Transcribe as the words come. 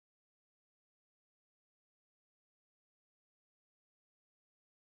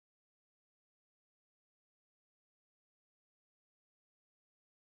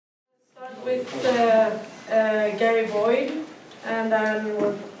with Gary Boyd, and then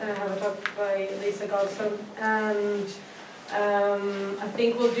we'll have a talk by Lisa Godson. And I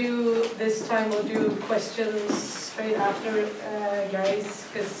think we'll do, this time we'll do questions straight after Gary's,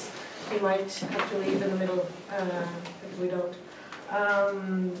 because he might have to leave in the middle if we don't.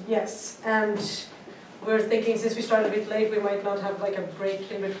 Yes, and we're thinking since we started a bit late, we might not have like a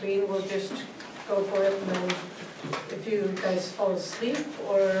break in between. We'll just go for it, and then if you guys fall asleep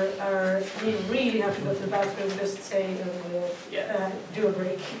or you really have to go to the bathroom, just say and we'll do a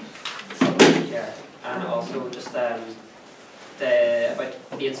break. So, yeah, and also just about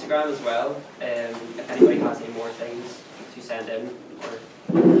the Instagram as well. If anybody has any more things to send in, or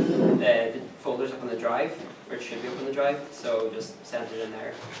the folder's up on the drive, or it should be up on the drive. So just send it in there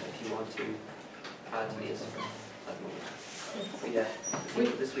if you want to add to the Instagram at the moment. But yeah,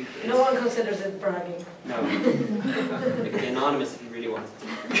 this week is... No one considers it bragging. No. It can be anonymous if you really want.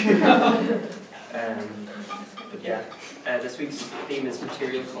 But yeah, this week's theme is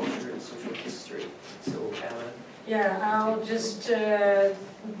material culture and social history. So Ella. Yeah, I'll just I'll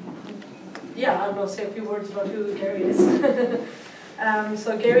say a few words about who Gary is.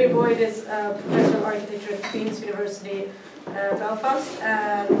 So Gary Boyd is a professor of architecture at Queen's University, Belfast,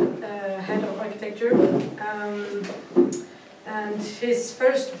 and head of architecture. And his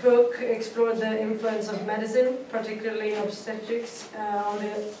first book explored the influence of medicine, particularly obstetrics, on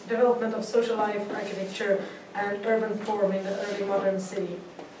the development of social life, architecture, and urban form in the early modern city.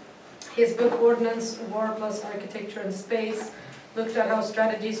 His book, Ordnance, War plus Architecture and Space, looked at how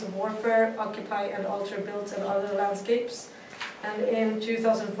strategies of warfare occupy and alter built and other landscapes. And in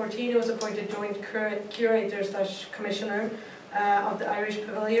 2014, he was appointed joint curator/commissioner of the Irish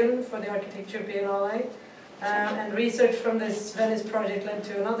Pavilion for the Architecture Biennale. And research from this Venice project led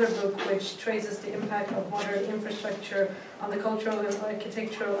to another book which traces the impact of modern infrastructure on the cultural and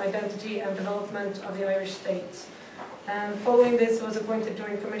architectural identity and development of the Irish state. And following this, he was appointed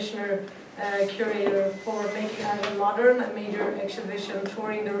Joint Commissioner Curator for Making Ireland Modern, a major exhibition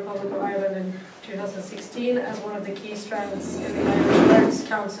touring the Republic of Ireland in 2016 as one of the key strands in the Irish Arts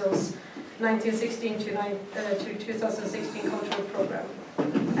Council's 1916 to 2016 cultural program.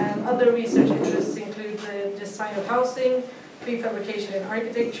 And other research interests include the design of housing, prefabrication in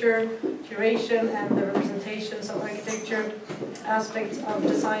architecture, curation and the representations of architecture, aspects of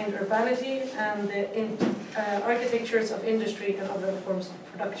design urbanity, and the architectures of industry and other forms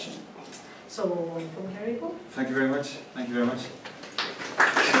of production. So, welcome, Gary. Thank you very much. Thank you very much. I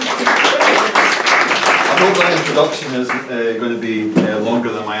hope that introduction isn't going to be longer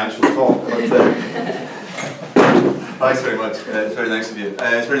than my actual talk. But, thanks very much. It's very nice of you.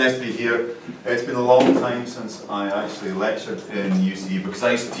 It's very nice to be here. It's been a long time since I actually lectured in UCD, because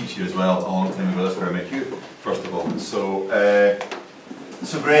I used to teach here as well a long time ago. That's where I met you, first of all. So,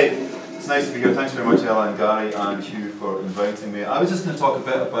 so great. It's nice to be here. Thanks very much, Ella and Gary and Hugh, for inviting me. I was just going to talk a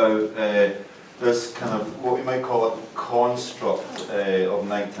bit about this kind of, what we might call a construct of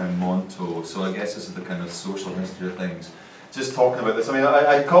Nighttown Monto. So I guess this is the kind of social history of things. Just talking about this. I mean,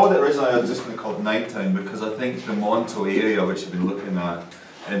 I called it originally, I was just going to call it Nighttown, because I think the Monto area, which I've been looking at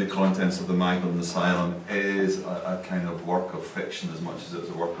in the contents of the Magdalene Asylum, is a kind of work of fiction as much as it's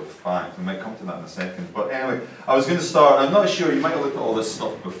a work of fact. We might come to that in a second. But anyway, I was going to start, I'm not sure, you might have looked at all this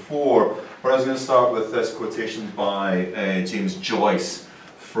stuff before, but I was going to start with this quotation by James Joyce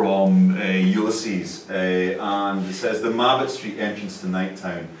from Ulysses, and it says, "The Mabbott Street entrance to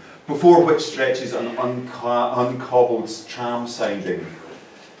Nighttown, before which stretches an uncobbled tram siding,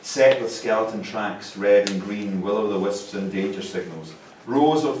 set with skeleton tracks, red and green, will-o'-the-wisps and danger signals,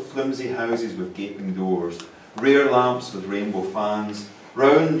 rows of flimsy houses with gaping doors, rare lamps with rainbow fans,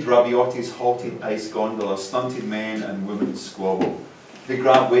 round Rabiotti's halted ice gondola, stunted men and women squabble. They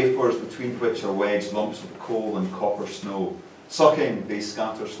grab wafers between which are wedged lumps of coal and copper snow. Sucking, they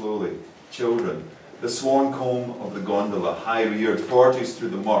scatter slowly. Children, the swan comb of the gondola, high-reared, forges through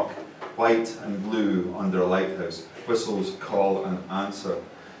the murk, white and blue under a lighthouse. Whistles call and answer."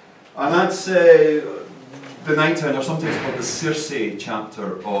 And that's the Nighttown, or sometimes called the Circe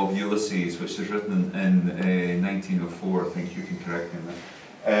chapter of Ulysses, which is written in 1904, I think you can correct me on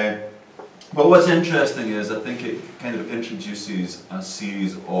that. But what's interesting is, I think it kind of introduces a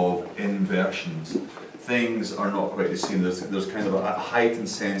series of inversions. Things are not quite the same. There's kind of a heightened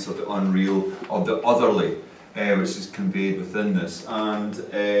sense of the unreal, of the otherly, which is conveyed within this. And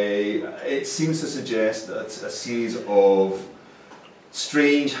it seems to suggest that it's a series of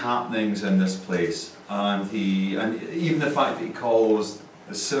strange happenings in this place. And even the fact that he calls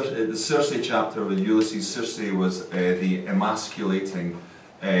the Circe chapter of Ulysses, Circe was the emasculating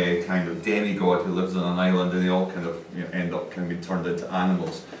kind of demigod who lives on an island, and they all kind of end up kind of being turned into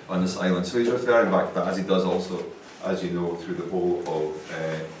animals on this island. So he's referring back to that, as he does also, as you know, through the whole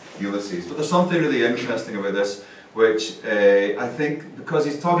of Ulysses. But there's something really interesting about this, which I think, because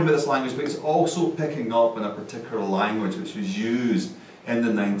he's talking about this language, but he's also picking up on a particular language which was used in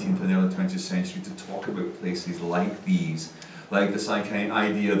the 19th and early 20th century to talk about places like these. Like this kind of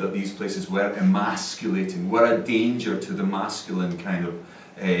idea that these places were emasculating, were a danger to the masculine kind of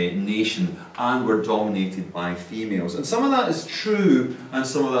nation, and were dominated by females. And some of that is true, and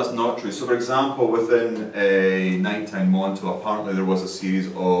some of that's not true. So for example, within nighttime Monto, apparently there was a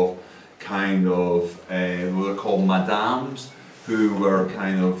series of kind of, what are called madams, who were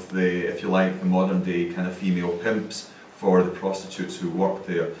kind of the, if you like, the modern day kind of female pimps for the prostitutes who worked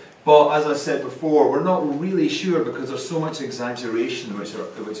there. But as I said before, we're not really sure, because there's so much exaggeration which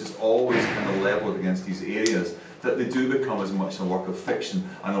is always kind of levelled against these areas, that they do become as much a work of fiction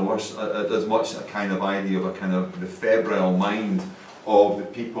and as much a kind of idea of a kind of the febrile mind of the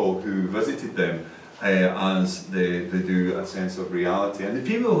people who visited them as they do a sense of reality. And the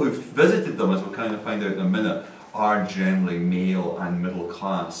people who visited them, as we'll kind of find out in a minute, are generally male and middle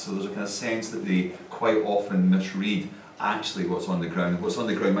class. So there's a kind of sense that they quite often misread actually what's on the ground. What's on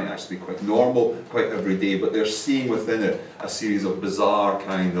the ground might actually be quite normal, quite everyday, but they're seeing within it a series of bizarre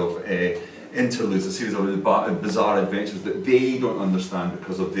kind of interludes, a series of bizarre adventures that they don't understand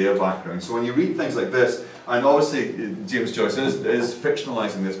because of their background. So when you read things like this, and obviously James Joyce is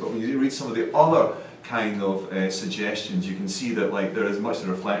fictionalising this, but when you read some of the other kind of suggestions, you can see that like there is much a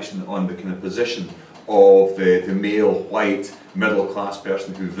reflection on the kind of position of the male, white, middle class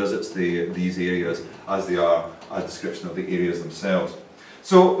person who visits these areas, as they are a description of the areas themselves.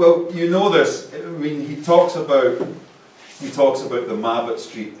 So, well, you know this. I mean, he talks about the Mabbott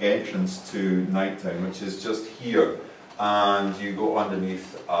Street entrance to nighttime, which is just here, and you go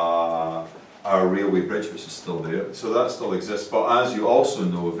underneath a railway bridge, which is still there. So that still exists. But as you also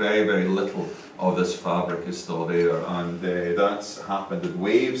know, very, very little of this fabric is still there, and that's happened in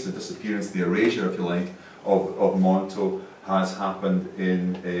waves. The disappearance, the erasure, if you like, of Monto has happened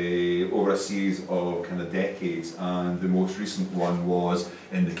in over a series of kind of decades, and the most recent one was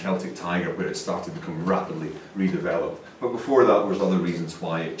in the Celtic Tiger, where it started to become rapidly redeveloped. But before that, there was other reasons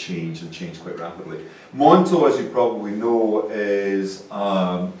why it changed, and changed quite rapidly. Monto, as you probably know, is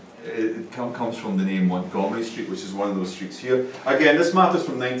it comes from the name Montgomery Street, which is one of those streets here. Again, this map is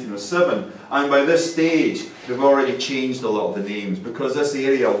from 1907, and by this stage they've already changed a lot of the names, because this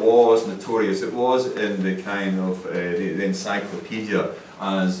area was notorious. It was in the kind of the encyclopedia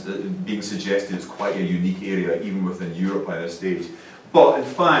as being suggested as quite a unique area, even within Europe by this stage. But in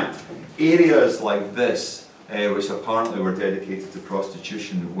fact, areas like this, which apparently were dedicated to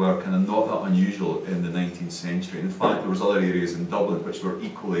prostitution, were kind of not that unusual in the 19th century. In fact, there was other areas in Dublin which were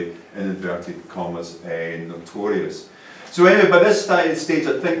equally, in inverted commas, notorious. So anyway, by this stage,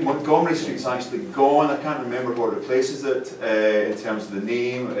 I think Montgomery Street's actually gone. I can't remember what replaces it in terms of the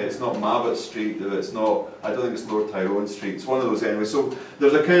name. It's not Mabbott Street. It's not. I don't think it's Lord Tyrone Street. It's one of those anyway. So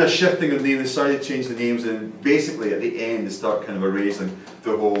there's a kind of shifting of name. They started to change the names, and basically at the end they start kind of erasing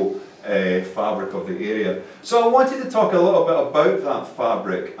the whole fabric of the area. So I wanted to talk a little bit about that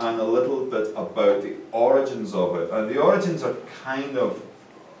fabric and a little bit about the origins of it. And the origins are kind of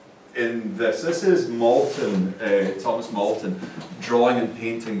in this. This is Malton, Thomas Malton, drawing and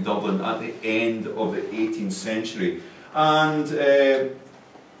painting Dublin at the end of the 18th century. And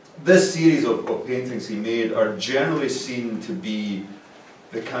this series of paintings he made are generally seen to be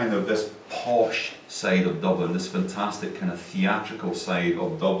the kind of this posh side of Dublin, this fantastic kind of theatrical side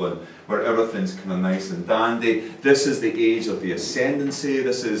of Dublin, where everything's kind of nice and dandy. This is the age of the ascendancy.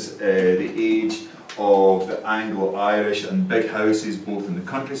 This is the age of the Anglo-Irish, and big houses both in the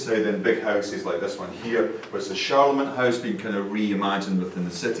countryside and big houses like this one here, which is the Charlemagne House, being kind of reimagined within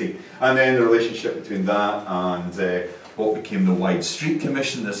the city. And then the relationship between that and what became the Wide Street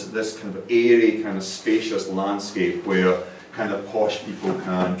Commission, this kind of airy, kind of spacious landscape where kind of posh people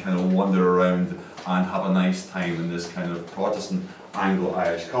can kind of wander around and have a nice time in this kind of Protestant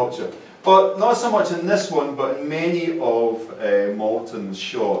Anglo-Irish culture. But not so much in this one, but in many of Malton's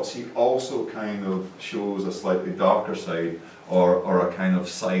shots, he also kind of shows a slightly darker side, or a kind of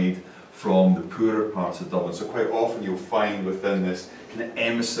side from the poorer parts of Dublin. So quite often you'll find within this kind of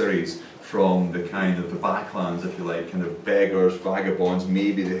emissaries from the kind of the backlands, if you like, kind of beggars, vagabonds,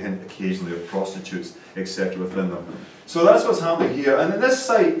 maybe they hint occasionally of prostitutes, etc. within them. So that's what's happening here. And then this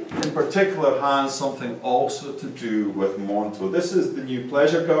site in particular has something also to do with Monto. This is the new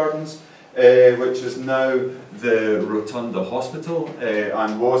pleasure gardens which is now the Rotunda Hospital,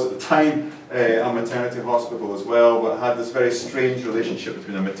 and was at the time a maternity hospital as well, but had this very strange relationship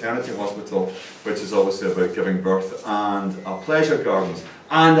between a maternity hospital, which is obviously about giving birth, and a pleasure gardens.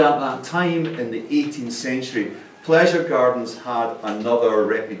 And at that time, in the 18th century, pleasure gardens had another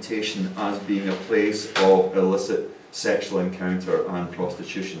reputation as being a place of illicit sexual encounter and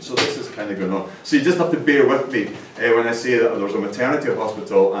prostitution. So this is kind of going on. So you just have to bear with me when I say that there's a maternity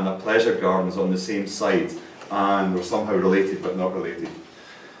hospital and a pleasure gardens on the same site, and they're somehow related but not related.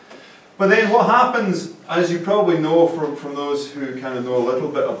 But then what happens, as you probably know from those who kind of know a little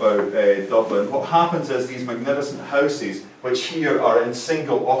bit about Dublin, what happens is these magnificent houses, which here are in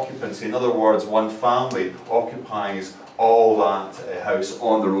single occupancy, in other words, one family occupies all that house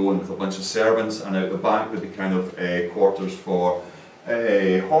on their own with a bunch of servants, and out the back would be kind of quarters for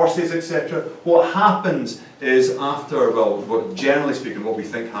horses, etc. What happens is after, well, generally speaking, what we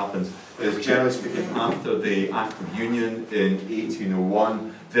think happens is, generally speaking, after the Act of Union in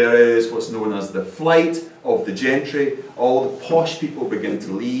 1801, there is what's known as the flight of the gentry. All the posh people begin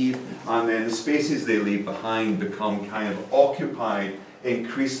to leave, and then the spaces they leave behind become kind of occupied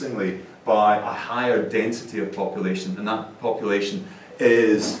increasingly by a higher density of population, and that population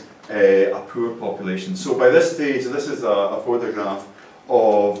is a poor population. So by this stage, this is a photograph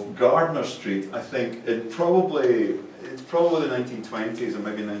of Gardiner Street. I think it's probably the 1920s or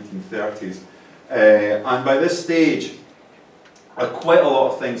maybe 1930s, and by this stage, quite a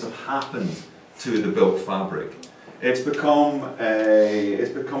lot of things have happened to the built fabric. It's become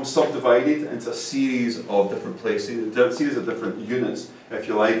subdivided into a series of different places, a series of different units, if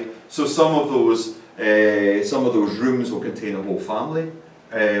you like. So some of those rooms will contain a whole family,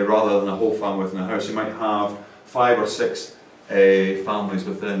 rather than a whole family within a house. You might have 5 or 6 families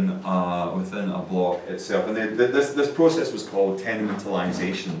within a block itself. And then this process was called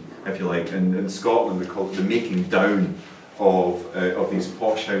tenementalisation, if you like. In Scotland, we call it the making down of these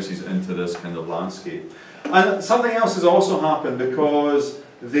posh houses into this kind of landscape. And something else has also happened, because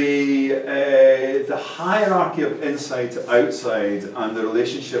the hierarchy of inside to outside and the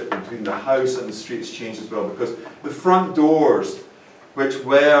relationship between the house and the streets changed as well, because the front doors, which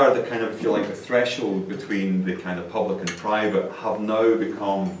were the kind of, if you like, the threshold between the kind of public and private, have now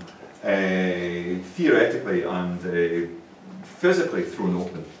become theoretically and physically thrown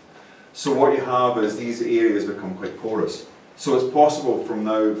open. So what you have is these areas become quite porous. So it's possible from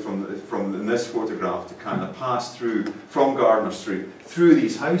now, from in this photograph, to kind of pass through from Gardiner Street through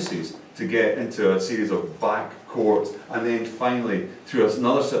these houses to get into a series of back courts, and then finally through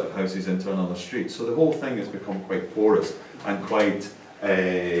another set of houses into another street. So the whole thing has become quite porous and quite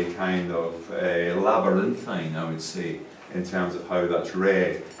kind of labyrinthine, I would say, in terms of how that's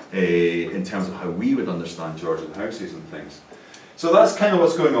read, in terms of how we would understand Georgian houses and things. So that's kind of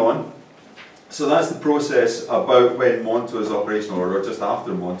what's going on. So that's the process about when Monto is operational, or just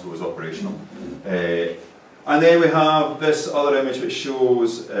after Monto was operational. And then we have this other image which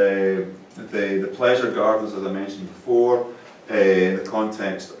shows the pleasure gardens, as I mentioned before, in the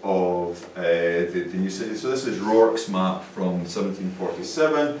context of the new city. So this is Rourke's map from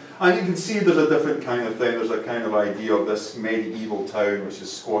 1747, and you can see there's a different kind of thing. There's a kind of idea of this medieval town which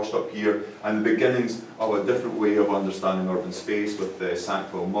is squashed up here, and the beginnings of a different way of understanding urban space with the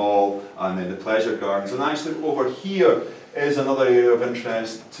Sackville Mall and then the pleasure gardens. And actually over here is another area of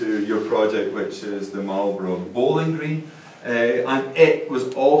interest to your project, which is the Marlborough Bowling Green. And it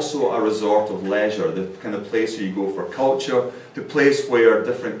was also a resort of leisure, the kind of place where you go for culture, the place where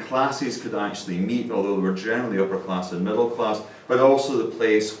different classes could actually meet, although they were generally upper class and middle class, but also the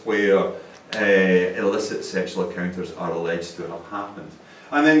place where illicit sexual encounters are alleged to have happened.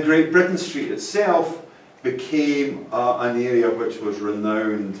 And then Great Britain Street itself became an area which was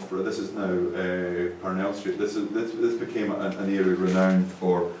renowned for, this is now Parnell Street, this became an area renowned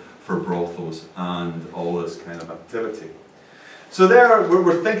for brothels and all this kind of activity. So there,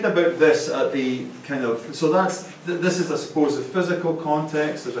 we're thinking about this at the kind of, so this is, I suppose, the physical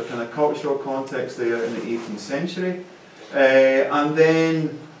context. There's a kind of cultural context there in the 18th century. And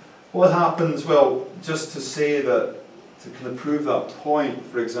then what happens, well, just to say that, to kind of prove that point,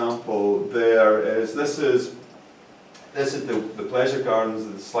 for example, this is the pleasure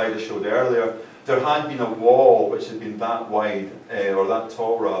gardens, the slide I showed earlier. There had been a wall which had been that wide, or that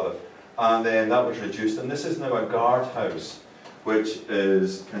tall rather, and then that was reduced, and this is now a guardhouse, which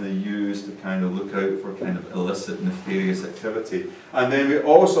is kind of used to kind of look out for kind of illicit, nefarious activity. And then we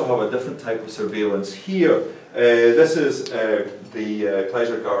also have a different type of surveillance here. This is the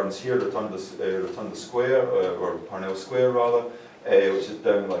pleasure gardens here, Rotunda Square, or Parnell Square rather, which is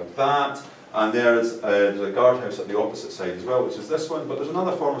down like that. And there's a guardhouse at the opposite side as well, which is this one. But there's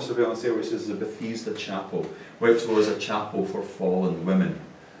another form of surveillance there, which is the Bethesda Chapel, which was a chapel for fallen women.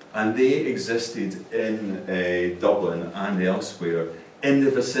 And they existed in Dublin and elsewhere in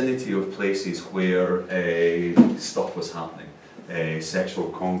the vicinity of places where stuff was happening. Sexual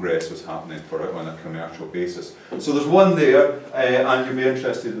congress was happening on a commercial basis. So there's one there, and you'll be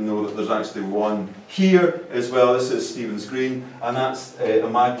interested to know that there's actually one here as well. This is Stephen's Green, and that's the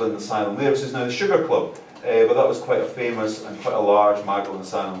Magdalene Asylum there, which is now the Sugar Club. But that was quite a famous and quite a large Magdalene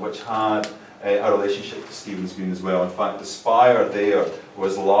Asylum, which had a relationship to Stephen's Green as well. In fact, the spire there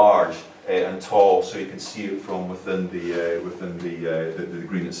was large and tall, so you can see it from within the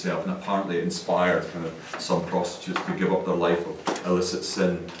green itself, and apparently it inspired kind of some prostitutes to give up their life of illicit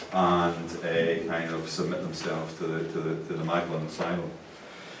sin and kind of submit themselves to the Magdalene Asylum.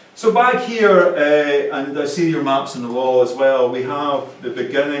 So back here, and I see your maps on the wall as well, we have the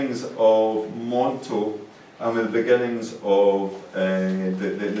beginnings of Monto, and with the beginnings of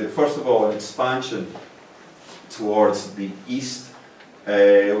first of all an expansion towards the east.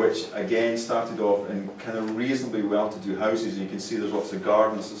 Which again started off in kind of reasonably well-to-do houses, and you can see there's lots of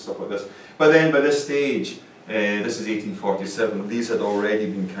gardens and stuff like this. But then by this stage, this is 1847, these had already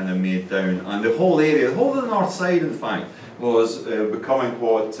been kind of made down, and the whole area, the whole of the north side in fact, was becoming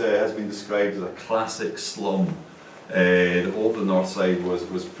what has been described as a classic slum. The whole of the north side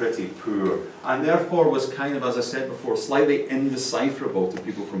was pretty poor, and therefore was kind of, as I said before, slightly indecipherable to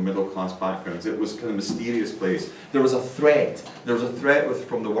people from middle class backgrounds. It was kind of a mysterious place. There was a threat. There was a threat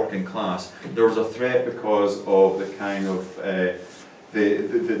from the working class. There was a threat because of the kind of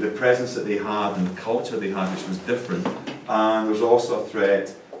the presence that they had and the culture they had, which was different. And there was also a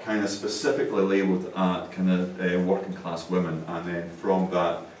threat kind of specifically labelled at kind of working class women, and then from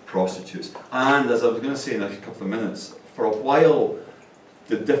that, prostitutes. And as I was going to say in a couple of minutes, for a while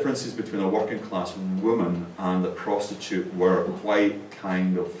the differences between a working class woman and a prostitute were quite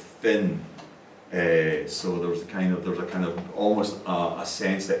kind of thin. So there was a kind of almost a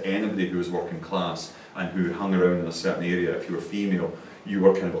sense that anybody who was working class and who hung around in a certain area, if you were female, you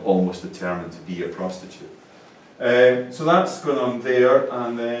were kind of almost determined to be a prostitute. So that's going on there,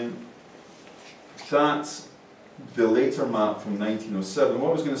 and then that's the later map from 1907. What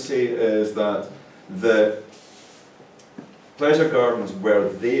I was going to say is that the pleasure gardens were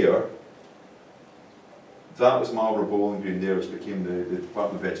there. That was Marlborough Bowling Green there, which became the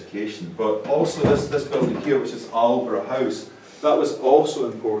Department of Education. But also this building here, which is Alborough House, that was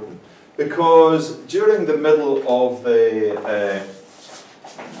also important, because during the middle of the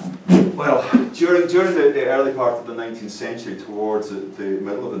during the early part of the 19th century, towards the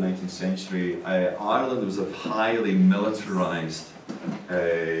middle of the 19th century, Ireland was a highly militarised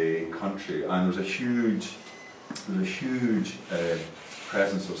country, and there was a huge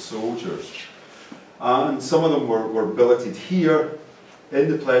presence of soldiers. And some of them were billeted here in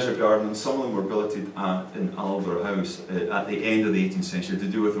the pleasure garden, and some of them were billeted in Alborough House at the end of the 18th century, to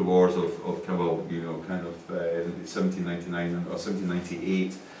do with the wars of 1799 or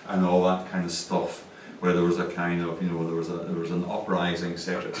 1798 and all that kind of stuff, where there was a kind of, there was an uprising,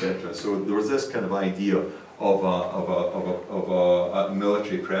 etc., etc. So there was this kind of idea of a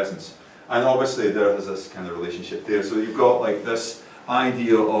military presence, and obviously there is this kind of relationship there. So you've got like this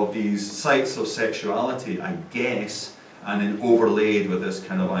idea of these sites of sexuality, I guess, and then overlaid with this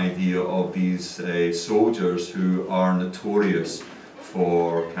kind of idea of these soldiers who are notorious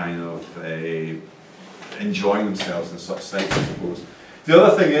for kind of enjoying themselves in such sites, I suppose. The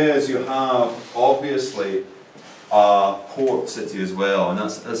other thing is, you have obviously a port city as well, and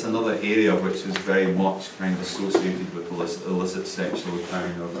that's another area which is very much kind of associated with illicit sexual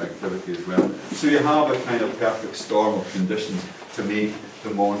kind of activity as well. So you have a kind of perfect storm of conditions to make the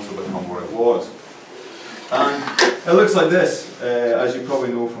Monto become what it was. And it looks like this, as you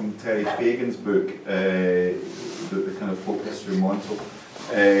probably know from Terry Fagan's book, the kind of folk history of Monto.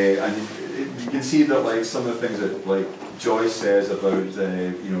 And you can see that like some of the things that like Joyce says about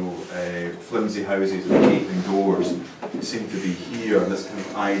flimsy houses and gaping doors seem to be here, and this kind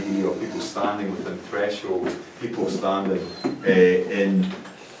of idea of people standing within thresholds, people standing in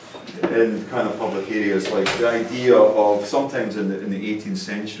kind of public areas, like the idea of sometimes in the 18th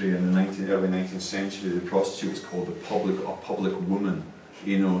century and the early 19th century, the prostitute was called a public woman.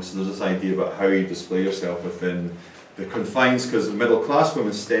 So there's this idea about how you display yourself within the confines, because the middle class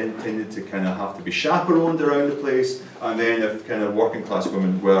women tended to kind of have to be chaperoned around the place, and then if kind of working class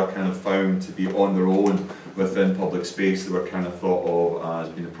women were kind of found to be on their own within public space, they were kind of thought of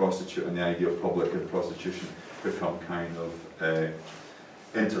as being a prostitute, and the idea of public and prostitution become kind of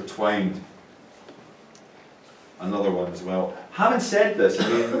intertwined. another one as well. Having said this, I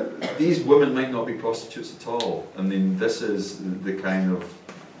mean, these women might not be prostitutes at all. I mean, this is the kind of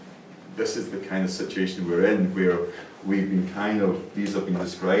situation we're in, where we've been these have been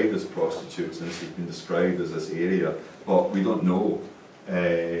described as prostitutes, and this has been described as this area, but we don't know,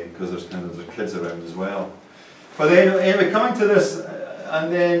 because there's kids around as well. But then, anyway, coming to this,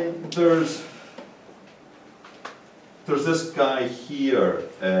 and then there's this guy here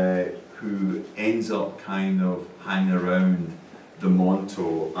who ends up kind of hanging around the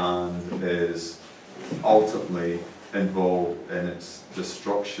Monto and is ultimately involved in its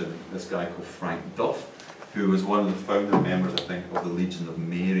destruction. This guy called Frank Duff, who was one of the founding members, I think, of the Legion of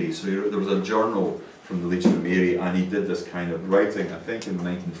Mary. So there was a journal from the Legion of Mary, and he did this kind of writing, I think, in the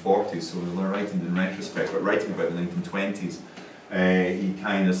 1940s, so we're writing in retrospect, but writing about the 1920s. He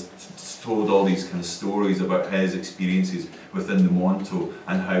kind of told all these kind of stories about his experiences within the Monto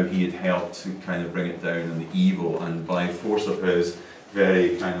and how he had helped to kind of bring it down on the evil, and by force of his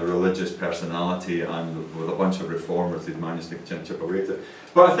very kind of religious personality and with a bunch of reformers, they'd managed to chip away at it.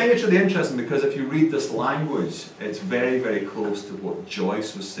 But I think it's really interesting because if you read this language, it's very, very close to what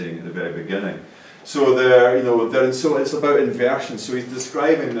Joyce was saying at the very beginning. So so it's about inversion. So he's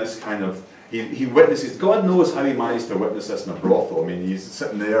describing this kind of, he witnesses, God knows how he managed to witness this in a brothel. I mean, he's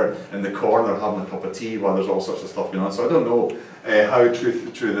sitting there in the corner having a cup of tea while there's all sorts of stuff going on. So I don't know how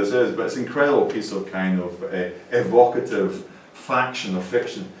true this is, but it's an incredible piece of kind of evocative faction or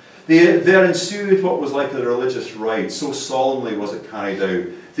fiction. There ensued what was like a religious rite, so solemnly was it carried out.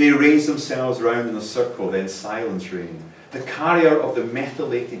 They raised themselves round in a circle, then silence reigned. The carrier of the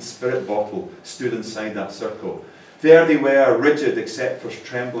methylated spirit bottle stood inside that circle. There they were, rigid except for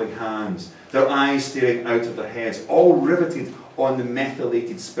trembling hands, their eyes staring out of their heads, all riveted on the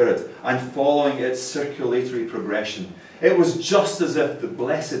methylated spirit and following its circulatory progression. It was just as if the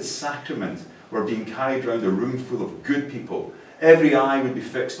blessed sacrament were being carried round a room full of good people. Every eye would be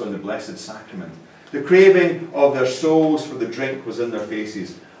fixed on the blessed sacrament. The craving of their souls for the drink was in their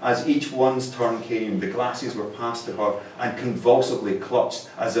faces. As each one's turn came, the glasses were passed to her and convulsively clutched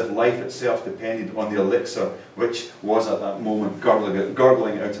as if life itself depended on the elixir which was at that moment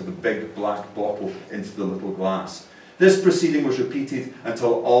gurgling out of the big black bottle into the little glass. This proceeding was repeated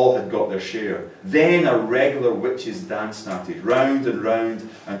until all had got their share. Then a regular witch's dance started, round and round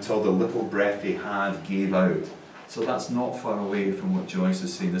until the little breath they had gave out. So that's not far away from what Joyce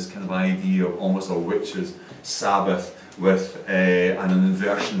is saying, this kind of idea of almost a witch's Sabbath with an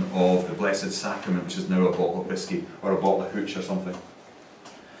inversion of the Blessed Sacrament, which is now a bottle of whiskey or a bottle of hooch or something.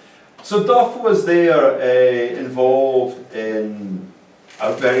 So Duff was there involved in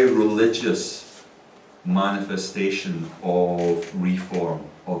a very religious manifestation of reform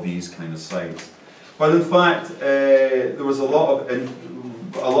of these kind of sites. But in fact, there was a lot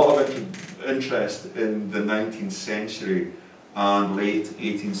of interest in the 19th century and late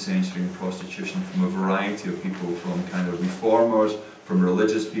 18th century in prostitution from a variety of people, from kind of reformers, from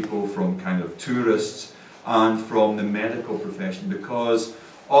religious people, from kind of tourists, and from the medical profession, because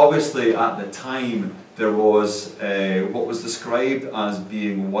obviously at the time there was what was described as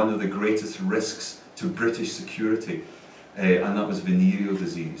being one of the greatest risks to British security, and that was venereal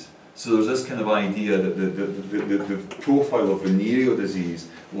disease. So there's this kind of idea that the profile of venereal disease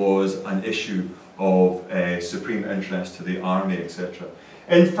was an issue of supreme interest to the army, etc.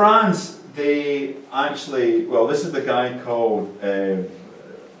 In France, they actually, well, this is the guy called, I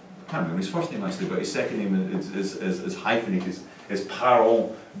can't remember his first name actually, but his second name is hyphenated, is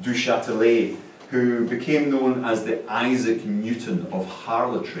Parent du Châtelet, who became known as the Isaac Newton of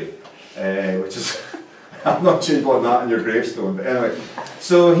harlotry, which is, I'm not sure you want that on your gravestone, but anyway.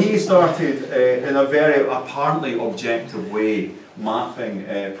 So he started in a very apparently objective way mapping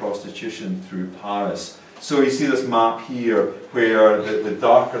prostitution through Paris. So you see this map here where the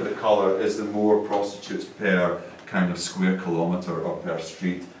darker the colour is, the more prostitutes per kind of square kilometre or per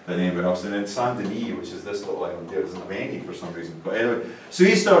street than anywhere else. And then Saint Denis, which is this little island here, doesn't have any for some reason. But anyway, so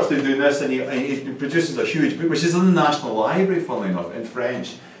he starts doing this, and he produces a huge book, which is in the National Library, funnily enough, in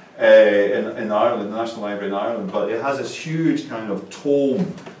French, in Ireland, the National Library in Ireland. But it has this huge kind of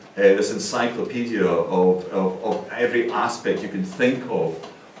tome, this encyclopedia of every aspect you can think of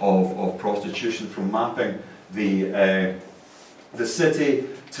prostitution, from mapping the city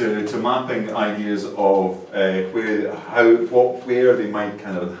to mapping ideas of where they might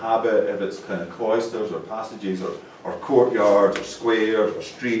kind of inhabit, if it's kind of cloisters or passages or courtyards or squares or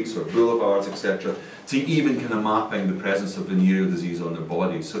streets or boulevards, etc., to even kind of mapping the presence of venereal disease on their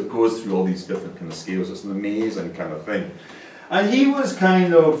bodies. So it goes through all these different kind of scales. It's an amazing kind of thing. And he was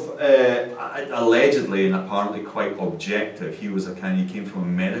kind of, allegedly and apparently quite objective. He came from a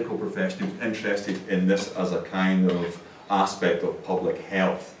medical profession. He was interested in this as a kind of aspect of public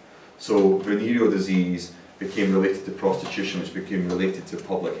health. So venereal disease became related to prostitution, which became related to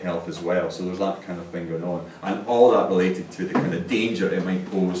public health as well. So there's that kind of thing going on. And all that related to the kind of danger it might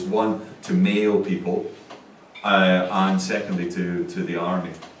pose, one, to male people, and secondly to the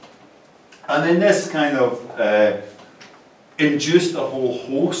army. And then this kind of induced a whole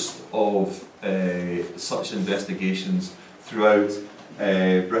host of such investigations throughout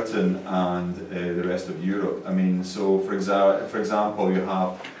Britain and the rest of Europe. I mean, so for example, you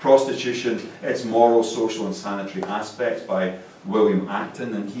have Prostitution, Its Moral, Social and Sanitary Aspects by William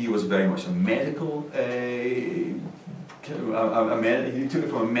Acton, and he was very much a medical, he took it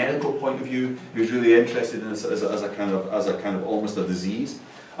from a medical point of view. He was really interested in this as a kind of almost a disease.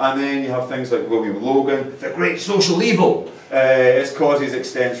 And then you have things like William Logan, The Great Social Evil, Its Causes,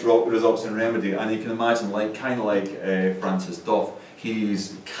 Extents, Results and Remedy. And you can imagine, kind of like Francis Duff,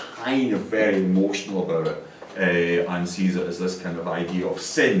 he's kind of very emotional about it and sees it as this kind of idea of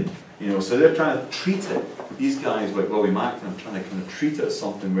sin. You know, so they're trying to treat it. These guys like William Acton are trying to kind of treat it as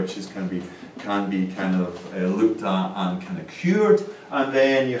something which is can be kind of looked at and kind of cured. And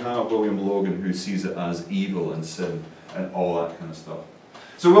then you have William Logan, who sees it as evil and sin and all that kind of stuff.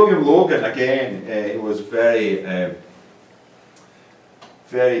 So William Logan, again, was very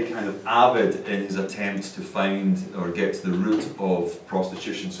kind of avid in his attempts to find or get to the root of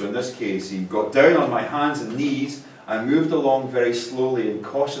prostitution. So in this case, he got down on my hands and knees and moved along very slowly and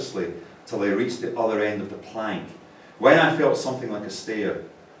cautiously till I reached the other end of the plank, when I felt something like a stair,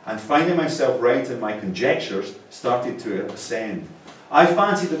 and finding myself right in my conjectures, started to ascend. I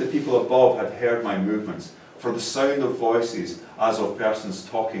fancied that the people above had heard my movements, for the sound of voices, as of persons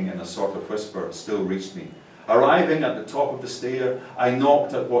talking in a sort of whisper, still reached me. Arriving at the top of the stair, I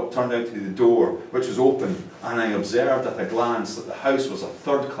knocked at what turned out to be the door, which was open, and I observed at a glance that the house was a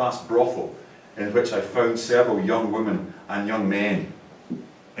third-class brothel, in which I found several young women and young men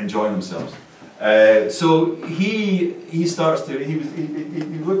enjoying themselves. So he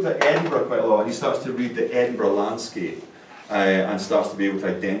looked at Edinburgh quite a lot. He starts to read the Edinburgh landscape. And starts to be able to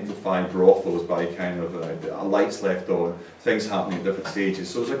identify brothels by kind of lights left on, things happening at different stages.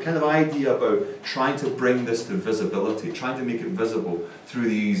 So there's a kind of idea about trying to bring this to visibility, trying to make it visible through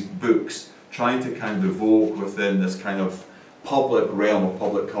these books, trying to kind of evoke within this kind of public realm of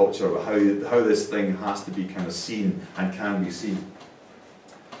public culture about how this thing has to be kind of seen and can be seen.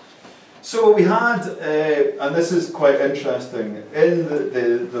 So we had, and this is quite interesting, in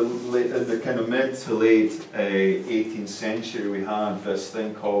the kind of mid to late 18th century, we had this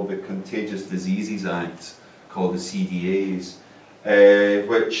thing called the Contagious Diseases Act, called the CDAs,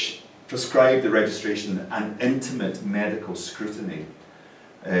 which prescribed the registration and intimate medical scrutiny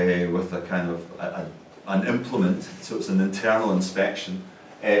with a kind of an implement, so it's an internal inspection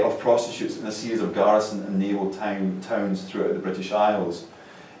of prostitutes in a series of garrison and naval towns throughout the British Isles.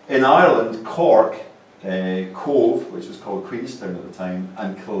 In Ireland, Cork, Cove, which was called Queenstown at the time,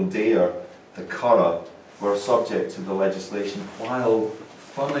 and Kildare, the Curragh, were subject to the legislation, while,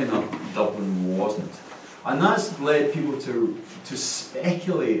 funnily enough, Dublin wasn't. And that's led people to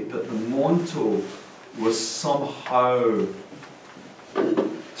speculate that the Monto was somehow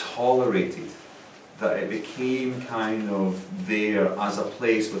tolerated, that it became kind of there as a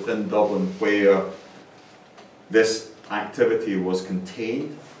place within Dublin where this activity was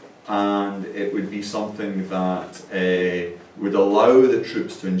contained, and it would be something that would allow the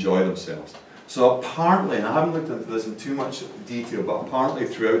troops to enjoy themselves. So apparently, and I haven't looked into this in too much detail, but apparently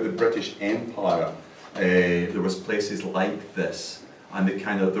throughout the British Empire, there was places like this, and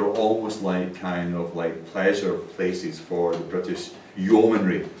they're almost like pleasure places for the British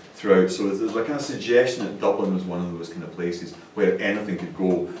yeomanry throughout. So there's a kind of suggestion that Dublin was one of those kind of places where anything could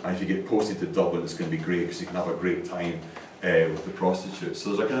go, and if you get posted to Dublin, it's going to be great because you can have a great time with the prostitutes. So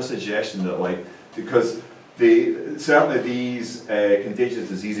there's a kind of suggestion that, because certainly these Contagious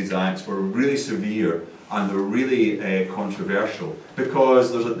Diseases Acts were really severe and they're really controversial,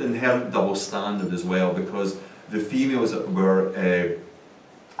 because there's an inherent double standard as well, because the females were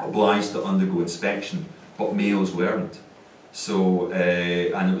obliged to undergo inspection, but males weren't. So,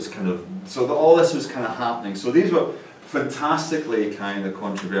 and it was kind of, all this was kind of happening. So these were fantastically kind of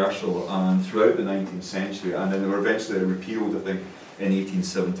controversial and throughout the 19th century, and then they were eventually repealed, I think, in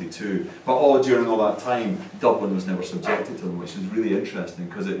 1872. But all during all that time, Dublin was never subjected to them, which is really interesting,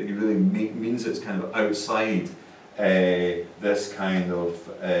 because it really means it's kind of outside this kind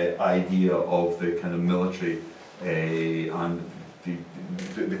of idea of the kind of military and the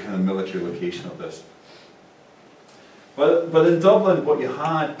kind of military location of this. But in Dublin, what you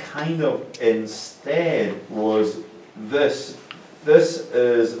had kind of instead was this. This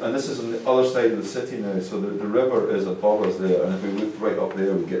is on the other side of the city now, so the river is above us there, and if we look right up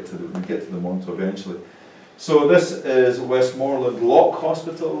there, we get to the Monto eventually. So this is Westmoreland Lock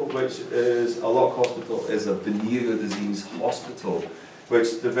Hospital, which is a venereal disease hospital,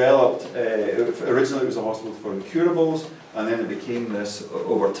 which developed, originally it was a hospital for incurables, and then it became this,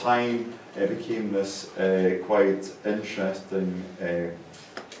 over time, it became this quite interesting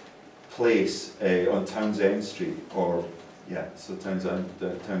place on Townsend Street, so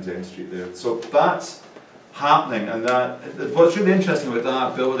Townsend Street there. So that's happening, and what's really interesting about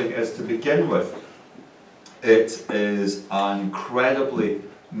that building is, to begin with, it is an incredibly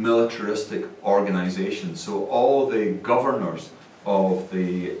militaristic organisation. So all the governors of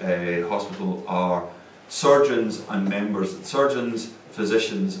the hospital are surgeons,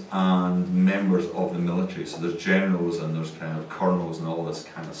 physicians and members of the military. So there's generals and there's kind of colonels and all this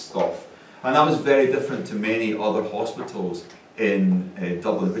kind of stuff. And that was very different to many other hospitals in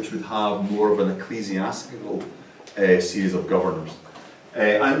Dublin, which would have more of an ecclesiastical series of governors.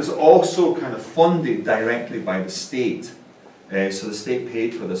 And it was also kind of funded directly by the state. So the state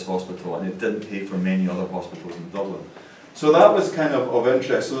paid for this hospital, and it didn't pay for many other hospitals in Dublin. So that was kind of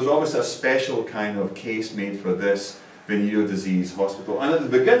interest. So there's obviously a special kind of case made for this venereal disease hospital. And at the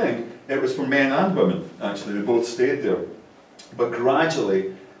beginning, it was for men and women, actually. They both stayed there. But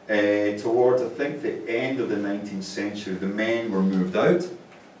gradually, towards, I think, the end of the 19th century, the men were moved out,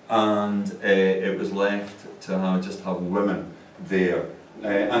 and it was left to just have women there.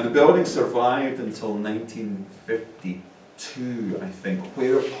 And the building survived until 1952, I think,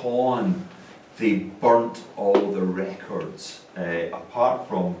 whereupon they burnt all the records, apart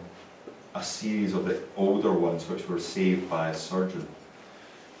from a series of the older ones which were saved by a surgeon.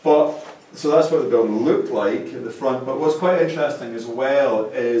 So that's what the building looked like at the front. But what's quite interesting as well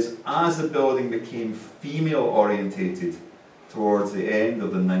is, as the building became female orientated towards the end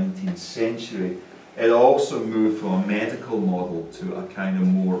of the 19th century, it also moved from a medical model to a kind of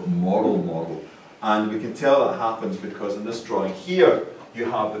more moral model. And we can tell that happens because in this drawing here, you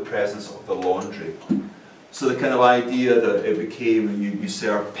have the presence of the laundry. So the kind of idea that it became, you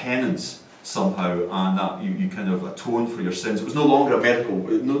serve penance somehow, and that you kind of atone for your sins. It was no longer a medical,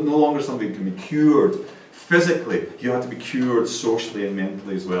 no longer something can be cured physically. You had to be cured socially and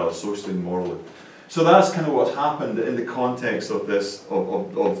mentally as well, socially and morally. So that's kind of what happened in the context of this,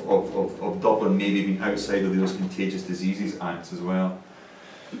 of Dublin maybe being outside of those Contagious Diseases Acts as well.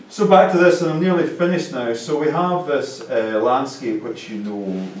 So back to this, and I'm nearly finished now. So we have this landscape which you know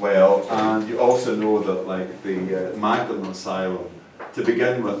well, and you also know that, like, the Magdalene Asylum, to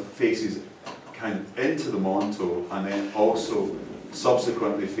begin with, faces kind of into the Monto, and then also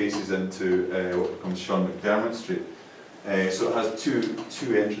subsequently faces into what becomes Sean McDermott Street. So it has two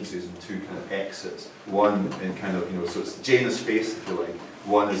entrances and two kind of exits. One in kind of, so it's Janus Face, if you like.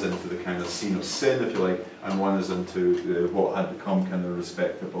 One is into the kind of scene of sin, if you like, and one is into what had become kind of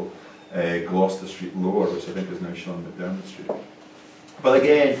respectable Gloucester Street Lower, which I think is now Sean McDermott Street. But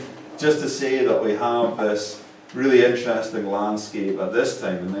again, just to say that we have this really interesting landscape at this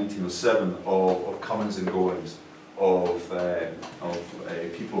time, in 1907, of comings and goings, of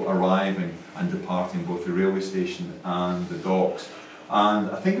people arriving and departing both the railway station and the docks.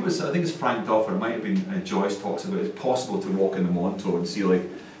 And I think it's Frank Duffer, it might have been Joyce talks about it's possible to walk in the Monto and see, like,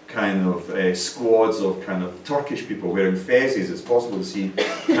 kind of squads of kind of Turkish people wearing fezzes. It's possible to see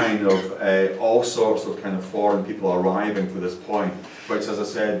kind of all sorts of kind of foreign people arriving to this point, which, as I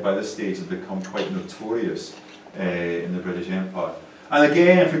said, by this stage has become quite notorious in the British Empire. And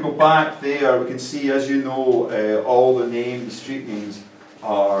again, if we go back there, we can see, as you know, all the street names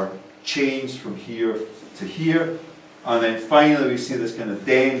are changed from here to here. And then finally we see this kind of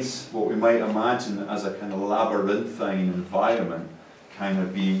dense, what we might imagine as a kind of labyrinthine environment, kind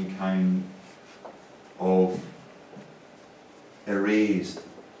of being kind of erased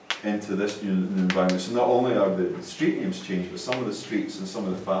into this new environment. So not only are the street names changed, but some of the streets and some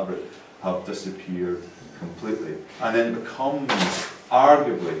of the fabric have disappeared completely. And then it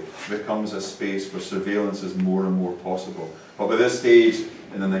arguably becomes a space where surveillance is more and more possible. But by this stage,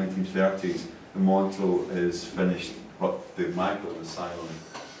 in the 1930s, the Monto is finished, but the Magdalene Asylum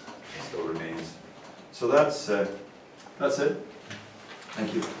still remains. So that's it.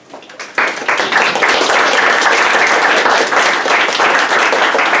 Thank you.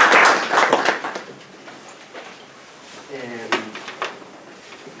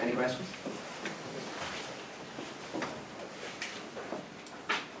 Any questions?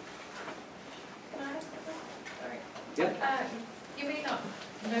 Yeah. You may not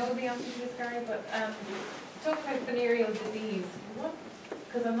know the answer to this, Gary, but talk about venereal disease,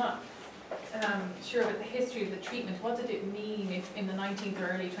 because I'm not sure about the history of the treatment. What did it mean if in the 19th or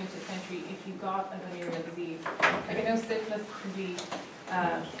early 20th century if you got a venereal disease? Like I know syphilis can be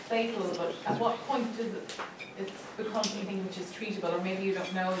fatal, but at what point does it become something which is treatable, or maybe you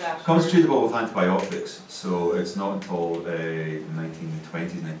don't know that? It becomes treatable with antibiotics, so it's not until the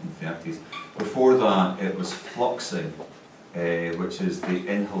 1920s, 1930s. Before that, it was fluxing, which is the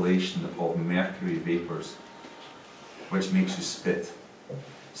inhalation of mercury vapours, which makes you spit.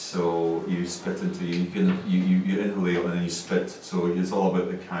 So you spit into you inhale and then you spit. So it's all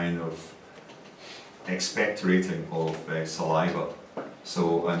about the kind of expectorating of saliva.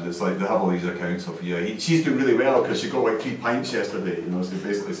 So, and it's like they have all these accounts of, yeah, she's doing really well because she got like 3 pints yesterday, you know, so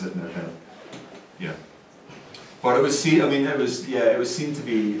basically sitting there kind of, yeah. But it was seen, I mean, it was seen to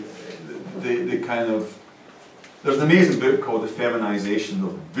be the kind of, there's an amazing book called The Feminization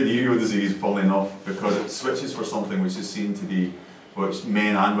of Venereal Disease, funnily enough, because it switches for something which is seen to be, which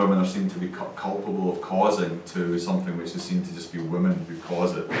men and women are seen to be culpable of causing, to something which is seen to just be women who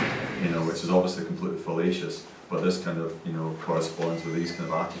cause it, you know, which is obviously completely fallacious. But this kind of, you know, corresponds with these kind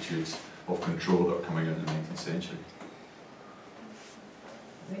of attitudes of control that are coming in the 19th century.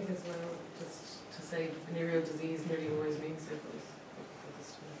 I think as well, just to say venereal disease nearly always means syphilis.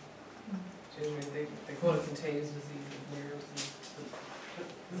 Generally, they call it contagious disease, venereal disease.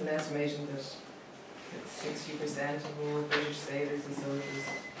 There's an estimation that 60% of all British sailors and soldiers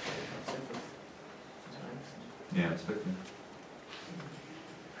have syphilis. Yeah, it's big.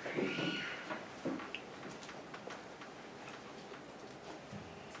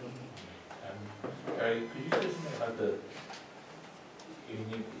 Could you say something about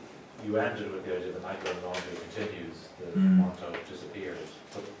you ended with the idea that Magdalene Laundry continues, the motto disappeared.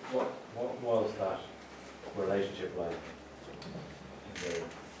 But what was that relationship like in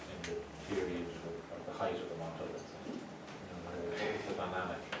the period or the height of the motto? Let's say, what was the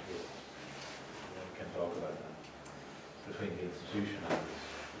dynamic? You can talk about that between the institution and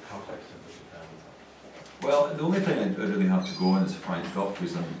the context in which it found itself. Well, the only thing I really have to go on is Frank Duff,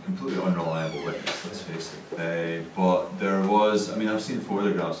 who's a completely unreliable witness, let's face it. But there was, I mean, I've seen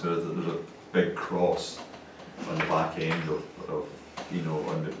photographs where there's a big cross on the back end of you know,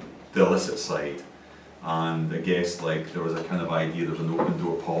 on the illicit side. And I guess like there was a kind of idea, there was an open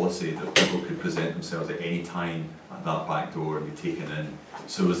door policy that people could present themselves at any time at that back door and be taken in.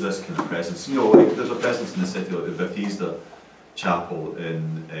 So there was this kind of presence. You know, like there's a presence in the city, like the Bethesda Chapel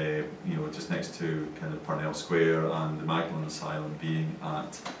in, you know, just next to kind of Parnell Square, and the Magdalene Asylum being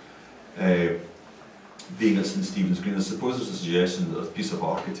at St Stephen's Green. I suppose there's a suggestion that a piece of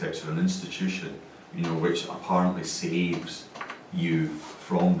architecture, an institution, you know, which apparently saves you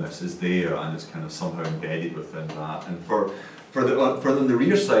from this, is there, and it's kind of somehow embedded within that. And for the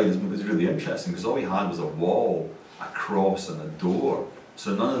rear side is really interesting, because all we had was a wall, a cross, and a door.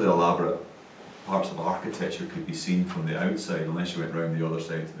 So none of the elaborate parts of architecture could be seen from the outside unless you went round the other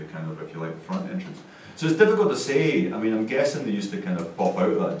side to the kind of, if you like, the front entrance. So it's difficult to say. I mean, I'm guessing they used to kind of pop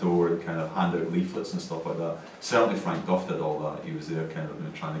out that door and kind of hand out leaflets and stuff like that. Certainly Frank Duff did all that. He was there kind of, you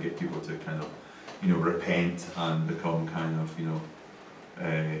know, trying to get people to kind of, you know, repent and become kind of, you know,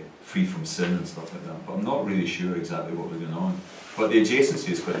 free from sin and stuff like that. But I'm not really sure exactly what was going on. But the adjacency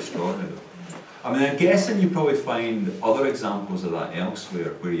is quite extraordinary. I mean, I'm guessing you probably find other examples of that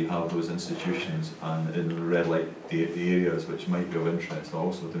elsewhere, where you have those institutions and in the red light areas, which might be of interest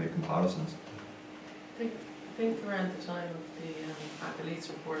also to make comparisons. I think around the time of the police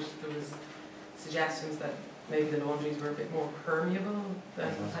report, there was suggestions that maybe the laundries were a bit more permeable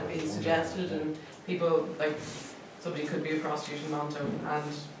than had been suggested, and people, like, somebody could be a prostitution motto and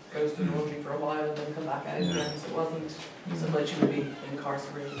go to the laundry for a while and then come back out again, so it wasn't so much you would be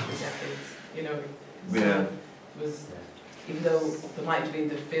incarcerated for decades, you know. So yeah. It was, even though there might have been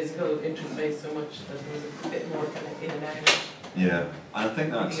the physical interface so much, that there was a bit more kind of in and out. Yeah, and I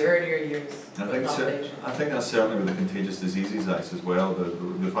think that's the earlier years. I think that's certainly with the Contagious Diseases Act as well.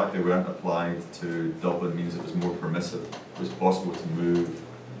 The fact they weren't applied to Dublin means it was more permissive. It was possible to move,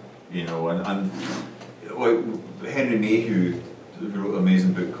 you know, and like Henry Mayhew, who wrote an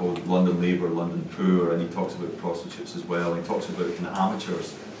amazing book called London Labour, London Poor, and he talks about prostitutes as well. He talks about kind of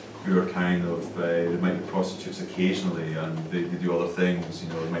amateurs who are kind of, they might be prostitutes occasionally, and they do other things, you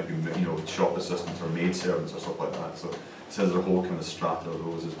know, they might be, you know, shop assistants or maid servants or stuff like that. So it says there's a whole kind of strata of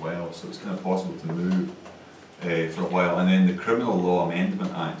those as well. So it's kind of possible to move for a while. And then the Criminal Law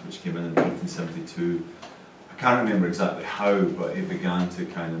Amendment Act, which came in 1872, I can't remember exactly how, but it began to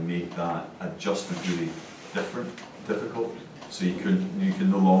kind of make that adjustment really difficult. So you can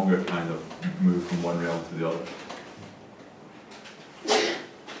no longer kind of move from one realm to the other.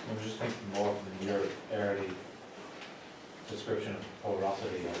 I was just thinking more from your early description of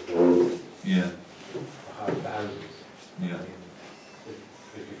porosity of Yeah. the houses. Yeah. I mean,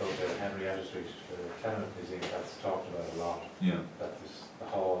 if you go to Henrietta Street, the Tenement Museum, that's talked about a lot. Yeah. That the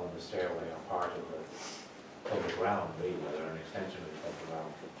hall and the stairway are part of the ground, really, they're an extension of the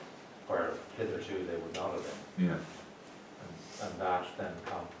ground, where hitherto they would not have been. Yeah. And that then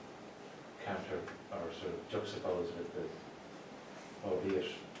counter or sort of juxtaposed with the,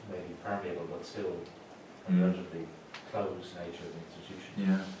 albeit maybe permeable, but still a relatively closed nature of the institution.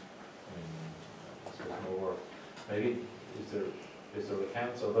 Yeah. I mean, so there's more, maybe, is there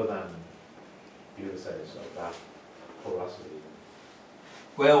accounts other than Ulysses of that porosity?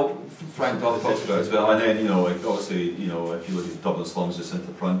 Well, Frank Duff talks about it as well, and then, you know, like, obviously, you know, if you look at Dublin slums, just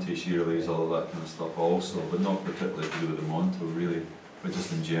into Prunty, Shirley's, all of that kind of stuff also, but not particularly to do with the Monto, really, but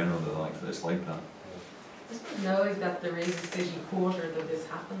just in general, it's like that. Knowing that there is a city quarter that this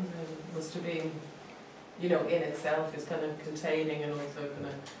happened, and must have been, you know, in itself is kind of containing and also kind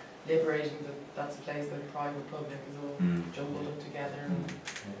of liberating that that's a place that private public is all jumbled up together, and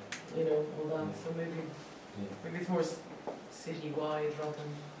you know, all that. So maybe it's more city-wide rather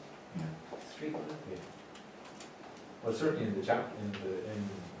than street-wide. Yeah. Well, certainly in the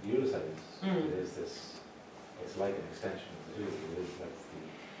Ulysses, it is this. It's like an extension of the city. It is like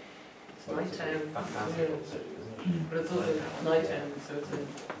It's nighttime. Fantastic city, isn't it? But it's also nighttime, so it's a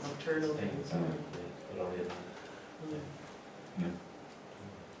nocturnal thing. So. It only is. Yeah.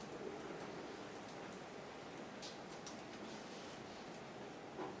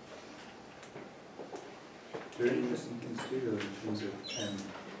 There are interesting things too, though, in terms of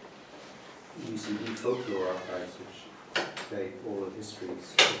UCD folklore archives, which display oral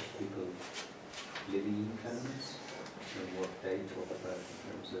histories of people living in tenements and what they talk about in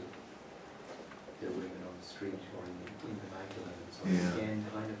terms of their women on the street or in the Magdalene and so on. Yeah. Again,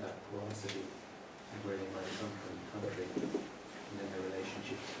 kind of that porosity and where they might come from the country, and then their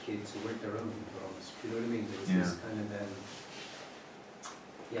relationship to kids who weren't their own, but on the street. You know what I mean? There was this kind of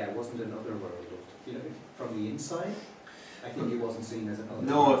it wasn't another world. You know, from the inside, I think it wasn't seen as an other.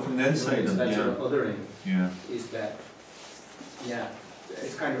 No, from the inside, so that sort of othering is that,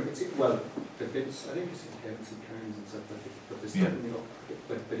 it's kind of, well, the bits, I think it's in terms of terms and stuff like that, but there's something,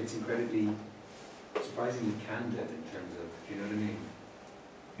 but it's incredibly, surprisingly candid in terms of, do you know what I mean?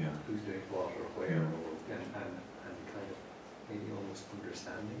 Yeah. Who's doing what or where, and kind of maybe almost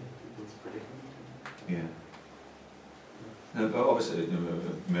understanding of people's predicament. Yeah. And obviously, it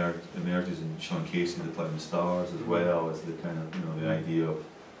emerges in Sean Casey, the Ploughing Stars, as well as the kind of, you know, the idea of.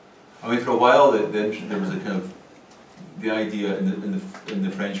 I mean, for a while, there was a kind of the idea in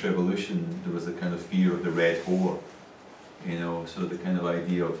the French Revolution. There was a kind of fear of the Red Whore, you know. So the kind of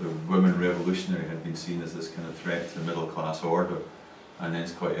idea of the women revolutionary had been seen as this kind of threat to the middle class order, and then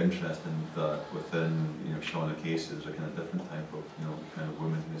it's quite interesting that within, you know, Sean Casey, there's a kind of different type of, you know, kind of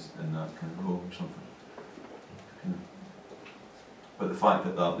woman who's in that kind of role or something. But the fact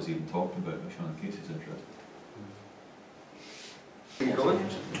that that was even talked about by Sean Casey is interesting. Are you going?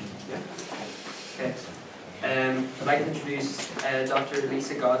 Yeah. Okay. I'd like to introduce Dr.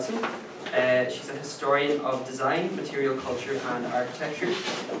 Lisa Godson. She's a historian of design, material culture and architecture.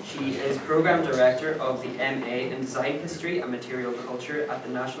 She is Programme Director of the MA in Design History and Material Culture at the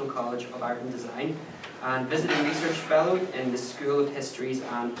National College of Art and Design, and Visiting Research Fellow in the School of Histories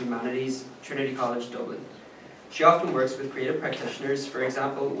and Humanities, Trinity College, Dublin. She often works with creative practitioners, for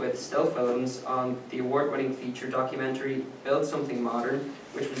example with still films on the award-winning feature documentary Build Something Modern,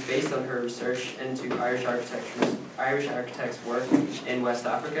 which was based on her research into Irish architects' work in West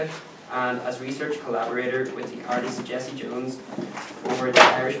Africa, and as research collaborator with the artist Jessie Jones for the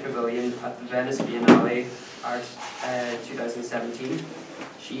Irish Pavilion at the Venice Biennale Art 2017.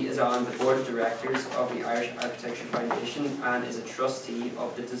 She is on the board of directors of the Irish Architecture Foundation and is a trustee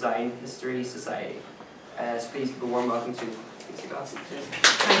of the Design History Society. So please give a warm welcome to Lisa Godson.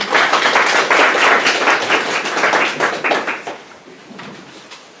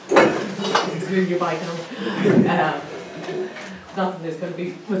 Move your mic on. Not that there's going to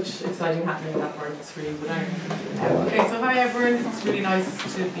be much exciting happening in that part of the screen, but okay, so hi everyone, it's really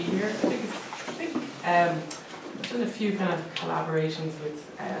nice to be here. I've done a few kind of collaborations with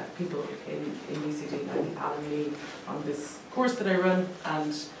people in UCD, like Alan Lee, on this course that I run,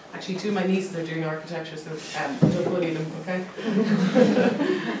 and actually two of my nieces are doing architecture, so don't bully them, okay?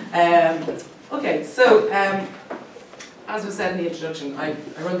 Okay, so as was said in the introduction, I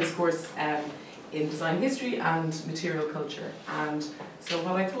run this course in design history and material culture, and so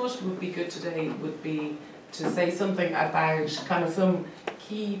what I thought would be good today would be to say something about kind of some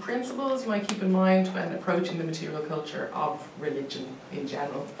key principles you might keep in mind when approaching the material culture of religion in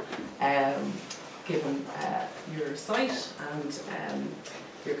general, given your site and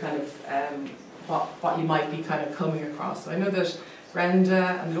your kind of what you might be kind of coming across. So I know that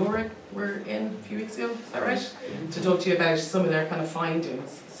Brenda and Laura were in a few weeks ago, is that right? To talk to you about some of their kind of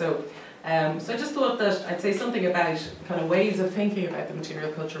findings. So I just thought that I'd say something about kind of ways of thinking about the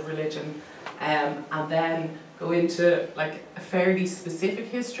material culture of religion, and then go into like a fairly specific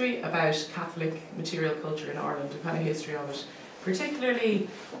history about Catholic material culture in Ireland, the kind of history of it, particularly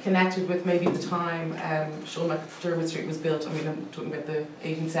connected with maybe the time Sean McDermott Street was built. I mean, I'm talking about the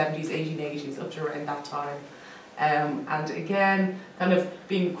 1870s, 1880s, up to around that time. And again, kind of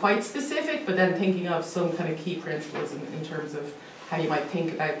being quite specific, but then thinking of some kind of key principles in terms of how you might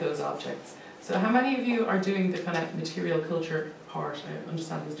think about those objects. So how many of you are doing the kind of material culture part? I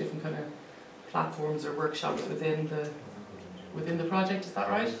understand there's different kind of platforms or workshops within the project, is that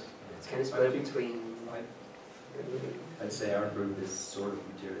right? It's kind of split between. I'd say our group is sort of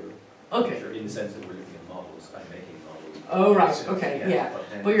material. Okay. Culture, in the sense that we're looking at models, I'm making models. Oh right, okay, yeah.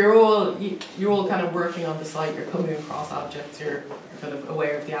 But you're all kind of working on the site, you're coming across objects, you're kind of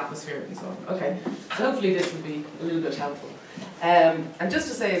aware of the atmosphere and so on. Okay, so hopefully this will be a little bit helpful. And just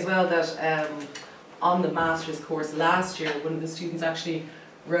to say as well that on the master's course last year, one of the students actually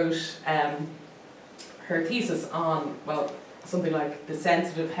wrote her thesis on, well, something like the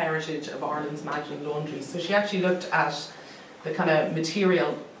sensitive heritage of Ireland's Magdalene Laundry. So she actually looked at the kind of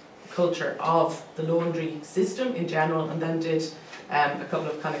material culture of the laundry system in general, and then did a couple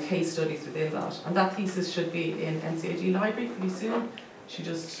of kind of case studies within that. And that thesis should be in NCAG library pretty soon. She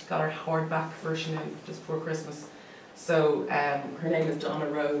just got her hardback version in just before Christmas. So her name is Donna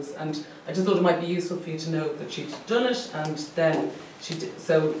Rose, and I just thought it might be useful for you to know that she'd done it, and then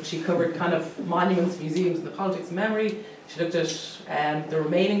she covered kind of monuments, museums, and the politics of memory. She looked at the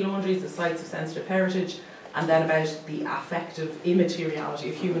remaining laundries, the sites of sensitive heritage, and then about the affective immateriality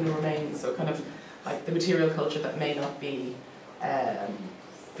of human remains, so kind of like the material culture that may not be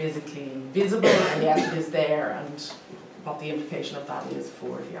physically visible, and yet it is there, and what the implication of that is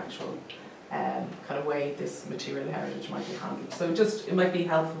for the actual kind of way this material heritage might be handled. So it might be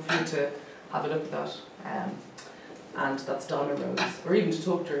helpful for you to have a look at that. And that's Donna Rose, or even to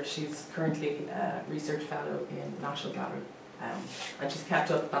talk to her. She's currently a research fellow in the National Gallery, and she's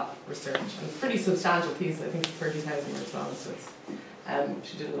kept up that research. And it's a pretty substantial piece, I think it's 30,000 words long, so it's,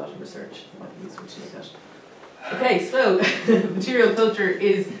 she did a lot of research. It might be useful to look at. Okay, so material culture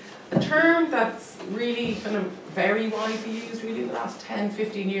is a term that's really kind of very widely used really in the last 10,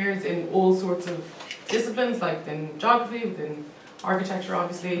 15 years in all sorts of disciplines, like within geography, within architecture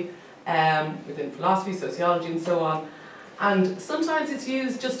obviously, within philosophy, sociology and so on. And sometimes it's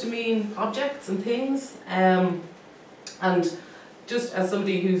used just to mean objects and things. And just as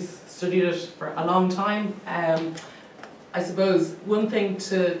somebody who's studied it for a long time, I suppose one thing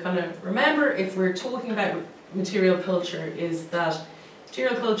to kind of remember if we're talking about material culture is that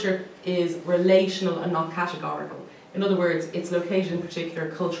material culture is relational and not categorical. In other words, it's located in particular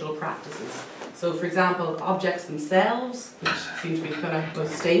cultural practices. So for example, objects themselves, which seem to be kind of the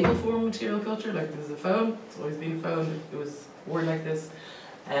most stable form of material culture, like there's a phone, it's always been a phone, it was worn like this,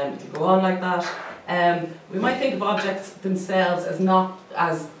 it can go on like that. We might think of objects themselves as not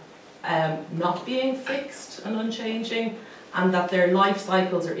being fixed and unchanging, and that their life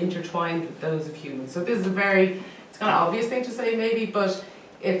cycles are intertwined with those of humans. So this is it's kind of obvious thing to say maybe, but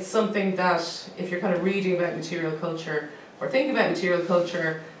it's something that if you're kind of reading about material culture or thinking about material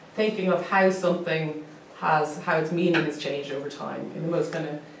culture, thinking of how something how its meaning has changed over time in the most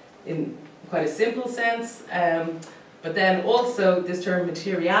in quite a simple sense. But then also this term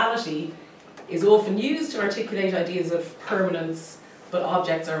materiality is often used to articulate ideas of permanence, but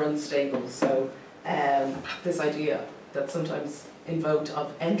objects are unstable. So this idea that's sometimes invoked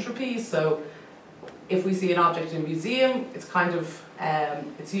of entropy. So if we see an object in a museum, it's kind of,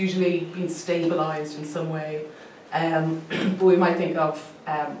 it's usually been stabilized in some way. But we might think of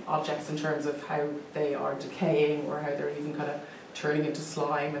objects in terms of how they are decaying, or how they're even kind of turning into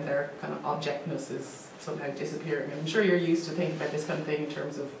slime and their kind of objectness is somehow disappearing. And I'm sure you're used to thinking about this kind of thing in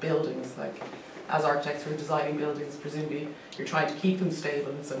terms of buildings, like as architects who are designing buildings, presumably you're trying to keep them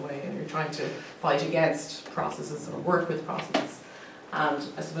stable in some way, and you're trying to fight against processes or work with processes. And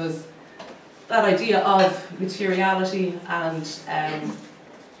I suppose that idea of materiality, and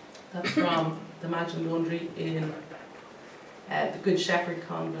that's from the Magdalene Laundry in the Good Shepherd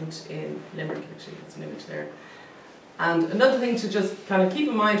Convent in Limerick, actually, that's an image there. And another thing to just kind of keep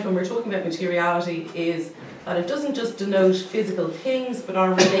in mind when we're talking about materiality is that it doesn't just denote physical things, but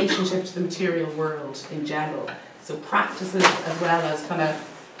our relationship to the material world in general. So practices as well as kind of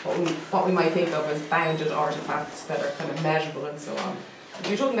what we might think of as bounded artifacts that are kind of measurable and so on. If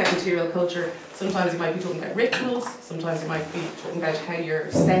you're talking about material culture, sometimes you might be talking about rituals, sometimes you might be talking about how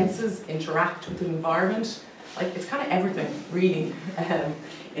your senses interact with the environment. Like, it's kind of everything, really,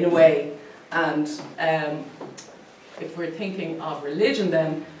 in a way. And if we're thinking of religion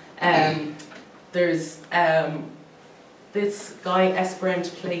then, there's this guy, Esperant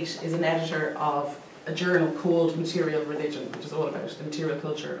Plate, is an editor of a journal called Material Religion, which is all about the material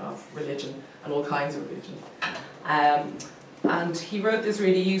culture of religion and all kinds of religion. And he wrote this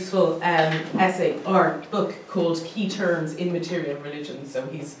really useful essay or book called Key Terms in Material Religion. So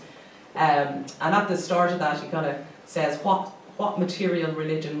he's, and at the start of that he kind of says what material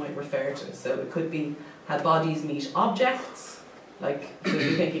religion might refer to. So it could be how bodies meet objects, like so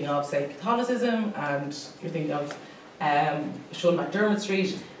you're thinking of, say, Catholicism, and you're thinking of Sean McDermott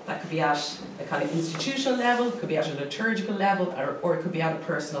St. That could be at a kind of institutional level, it could be at a liturgical level, or it could be at a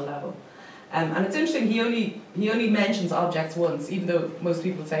personal level. And it's interesting, he only mentions objects once, even though most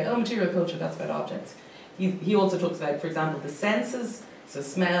people say, oh, material culture, that's about objects. He also talks about, for example, the senses, so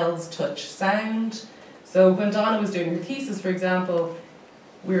smells, touch, sound. So when Donna was doing her thesis, for example,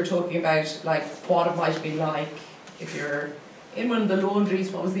 we were talking about like what it might be like if you're in one of the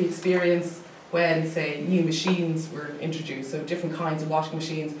laundries, what was the experience when, say, new machines were introduced, so different kinds of washing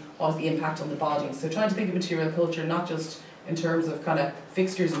machines, what was the impact on the body. So trying to think of material culture not just in terms of kind of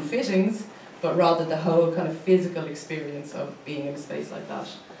fixtures and fittings, but rather the whole kind of physical experience of being in a space like that.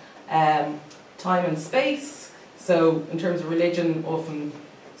 Time and space, so in terms of religion, often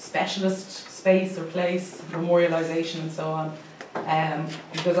specialist space or place, memorialization and so on.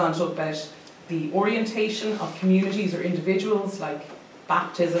 It goes on to talk about the orientation of communities or individuals, like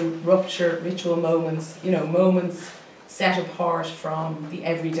baptism, rupture, ritual moments, moments set apart from the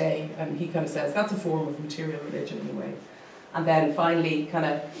everyday, and he kind of says that's a form of material religion in a way. And then finally, kind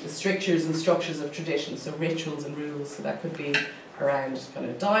of the strictures and structures of tradition, so rituals and rules, so that could be around kind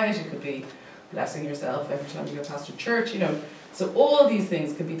of diet, it could be blessing yourself every time you go past a church, So all these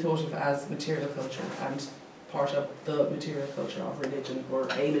things could be thought of as material culture and part of the material culture of religion, or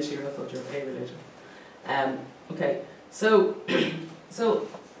a material culture of a religion. Okay, so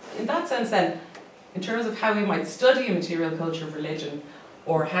in that sense then, in terms of how we might study a material culture of religion,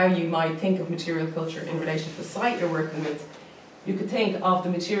 or how you might think of material culture in relation to the site you're working with, you could think of the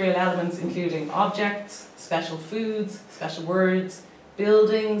material elements including objects, special foods, special words,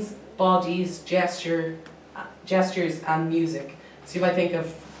 buildings, bodies, gestures and music. So you might think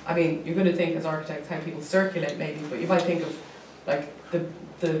of, you're going to think as architects how people circulate maybe, but you might think of like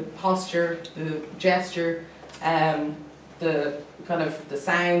the posture, the gesture, the kind of the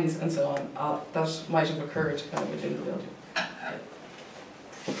sounds and so on that might have occurred kind of within the building.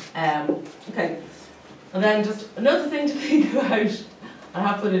 Okay, and then just another thing to think about, I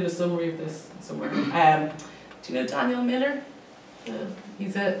have put in a summary of this somewhere. Do you know Daniel Miller?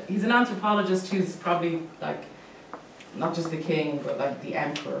 He's an anthropologist who's probably like not just the king, but like the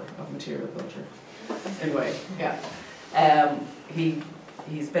emperor of material culture. Anyway, yeah.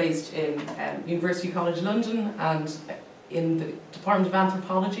 He's based in University College London and in the Department of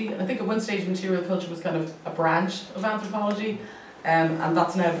Anthropology. And I think at one stage material culture was kind of a branch of anthropology. And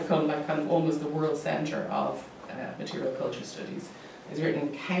that's now become like kind of almost the world centre of material culture studies. He's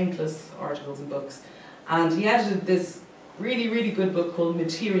written countless articles and books. And he edited this really, really good book called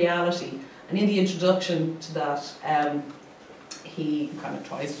Materiality. And in the introduction to that, he kind of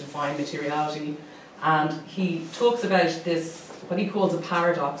tries to define materiality. And he talks about this, what he calls a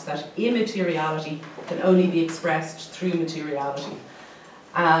paradox, that immateriality can only be expressed through materiality.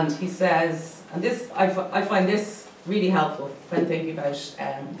 And he says, and this, I find this really helpful when thinking about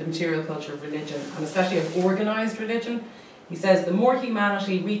the material culture of religion, and especially of organised religion. He says, the more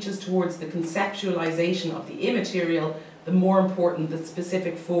humanity reaches towards the conceptualisation of the immaterial, the more important the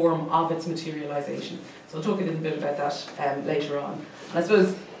specific form of its materialisation. So I'll talk a little bit about that later on. And I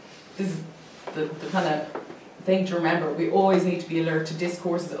suppose this is the kind of thing to remember. We always need to be alert to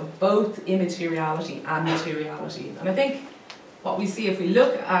discourses of both immateriality and materiality. And I think what we see if we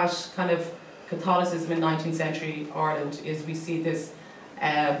look at kind of Catholicism in 19th century Ireland is we see this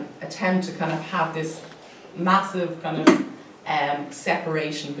attempt to kind of have this massive kind of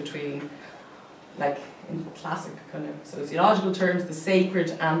separation between, like in classic kind of sociological terms, the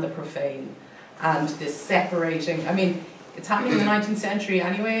sacred and the profane, and this separating. It's happening in the 19th century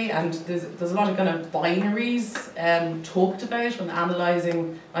anyway, and there's a lot of kind of binaries talked about when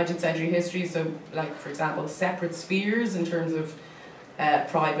analysing 19th century history. So, like for example, separate spheres in terms of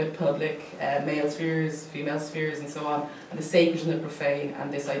private, public, male spheres, female spheres, and so on, and the sacred and the profane,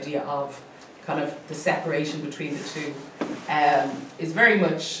 and this idea of kind of the separation between the two is very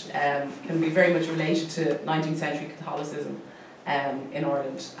much, can be very much related to 19th century Catholicism in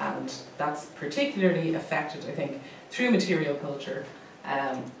Ireland, and that's particularly affected, I think, through material culture,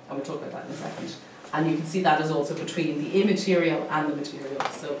 and we'll talk about that in a second. And you can see that is also between the immaterial and the material.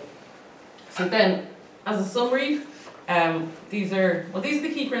 So then, as a summary, these are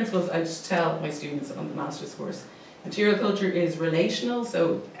the key principles I just tell my students on the master's course. Material culture is relational,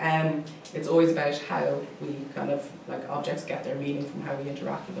 so it's always about how we kind of, like, objects get their meaning from how we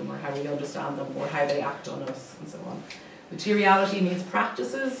interact with them, or how we understand them, or how they act on us, and so on. Materiality means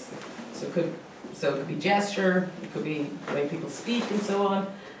practices, so it could be gesture, it could be the way people speak, and so on,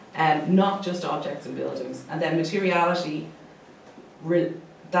 not just objects and buildings. And then materiality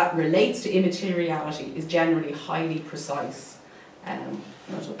that relates to immateriality is generally highly precise. I'll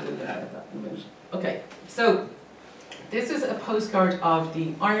talk a little bit about that in a minute. Okay, so this is a postcard of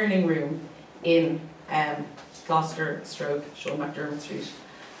the ironing room in Gloucester / Sean McDermott Street.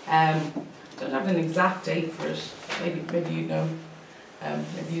 Don't have an exact date for it. Maybe you know.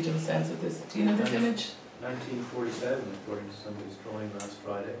 Maybe you have a sense of this. Do you know this image? 1947, according to somebody's drawing last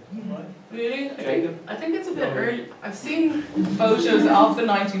Friday. Right. Really? I think it's a bit early. I've seen photos of the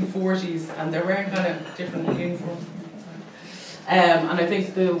 1940s, and they're wearing kind of different uniforms. And I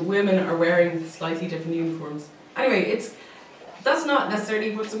think the women are wearing slightly different uniforms. Anyway, that's not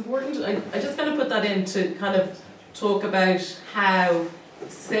necessarily what's important. I just kind of put that in to kind of talk about how,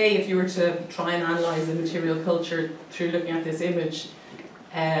 say, if you were to try and analyse the material culture through looking at this image,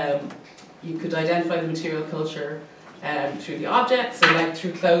 you could identify the material culture through the objects, so like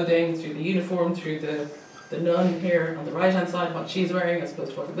through clothing, through the uniform, through the nun here on the right hand side, what she's wearing as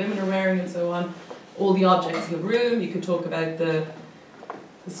opposed to what the women are wearing, and so on. All the objects in the room, you could talk about the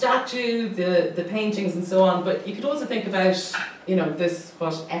statue, the paintings, and so on, but you could also think about, you know, this,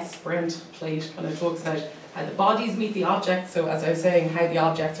 what Brent plate kind of talks about, how the bodies meet the objects, so as I was saying, how the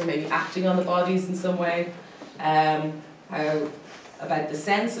objects are maybe acting on the bodies in some way, how about the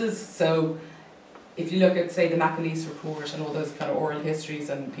senses, so if you look at, say, the Magdalene report and all those kind of oral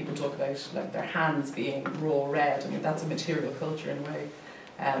histories, and people talk about, like, their hands being raw red, I mean, that's a material culture in a way,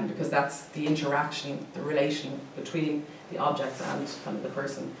 because that's the interaction, the relation between the objects and kind of the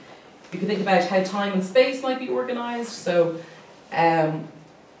person. You can think about how time and space might be organised, so,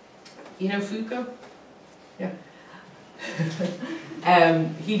 you know Foucault? Yeah.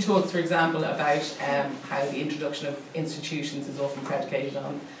 He talks, for example, about how the introduction of institutions is often predicated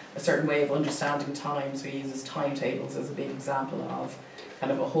on a certain way of understanding time, so he uses timetables as a big example of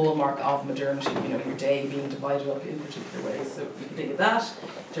kind of a hallmark of modernity, you know, your day being divided up in particular ways. So you can think of that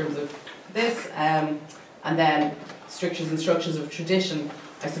in terms of this, and then strictures and structures of tradition.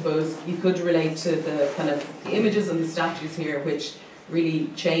 I suppose you could relate to the kind of the images and the statues here, which really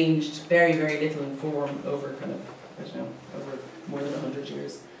changed very, very little in form over kind of, I don't know, over more than 100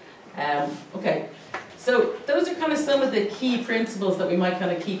 years. Okay, so those are kind of some of the key principles that we might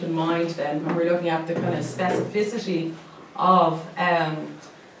kind of keep in mind then when we're looking at the kind of specificity of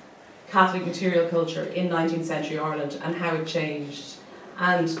Catholic material culture in 19th century Ireland and how it changed.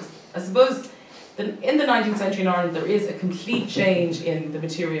 And I suppose in the 19th century in Ireland there is a complete change in the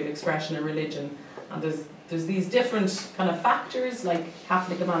material expression of religion, and there's these different kind of factors like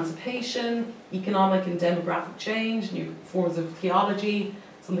Catholic emancipation, economic and demographic change, new forms of theology,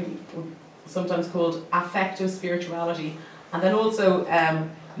 something sometimes called affective spirituality, and then also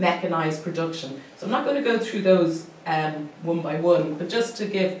mechanised production. So I'm not going to go through those one by one, but just to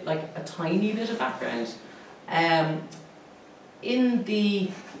give like a tiny bit of background. In the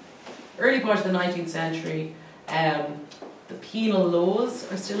early part of the 19th century, the penal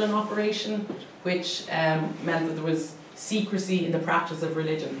laws are still in operation, which meant that there was secrecy in the practice of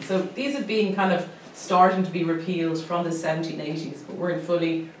religion. So these had been kind of starting to be repealed from the 1780s, but weren't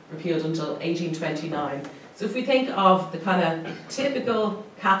fully repealed until 1829. So if we think of the kind of typical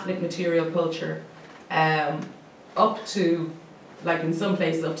Catholic material culture up to, like in some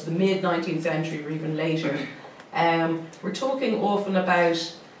places, up to the mid-19th century or even later, we're talking often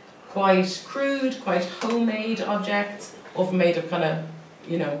about quite crude, quite homemade objects, often made of kind of,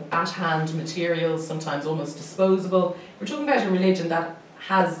 you know, at-hand materials, sometimes almost disposable. We're talking about a religion that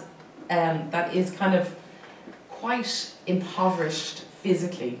has, that is kind of quite impoverished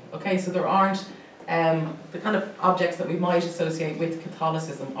physically, okay? So there aren't, the kind of objects that we might associate with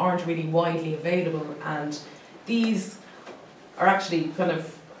Catholicism aren't really widely available, and these are actually kind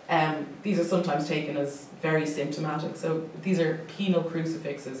of, these are sometimes taken as very symptomatic. So these are penal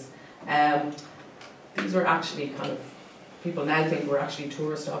crucifixes. These are actually kind of, people now think were actually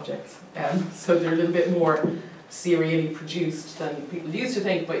tourist objects. So they're a little bit more serially produced than people used to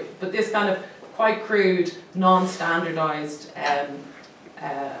think, but this kind of quite crude, non-standardised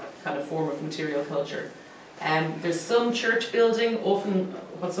kind of form of material culture. There's some church building, often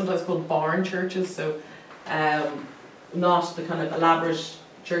what's sometimes called barn churches, so not the kind of elaborate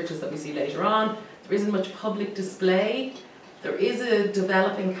churches that we see later on. There isn't much public display. There is a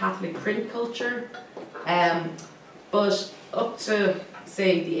developing Catholic print culture, but up to,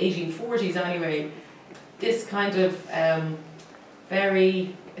 say, the 1840s anyway, this kind of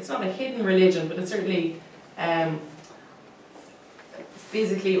it's not a hidden religion, but it's certainly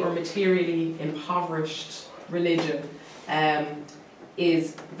physically or materially impoverished religion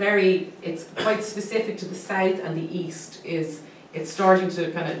it's quite specific to the south and the east. It's starting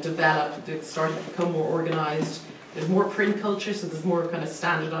to kind of develop, it's starting to become more organised. There's more print culture, so there's more kind of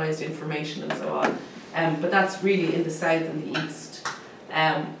standardised information and so on. But that's really in the south and the east.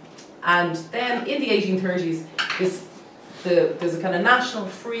 And then in the 1830s, there's a kind of national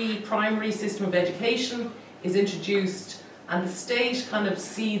free primary system of education is introduced, and the state kind of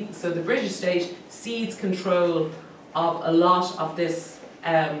so the British state cedes control of a lot of this,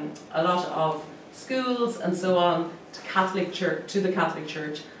 a lot of schools and so on to the Catholic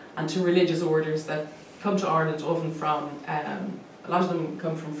Church and to religious orders that come to Ireland, often from, a lot of them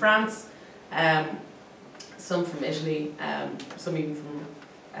come from France, some from Italy, some even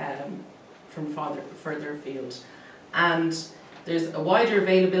from further afield. And there's a wider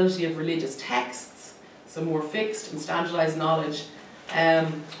availability of religious texts, some more fixed and standardised knowledge.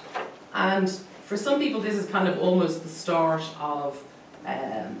 And for some people this is kind of almost the start of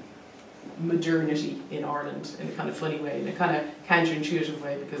modernity in Ireland in a kind of funny way, in a kind of counterintuitive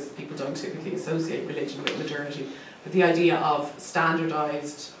way, because people don't typically associate religion with modernity. But the idea of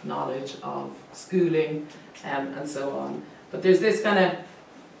standardised knowledge, of schooling, and so on. But there's this kind of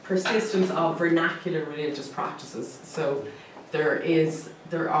persistence of vernacular religious practices. So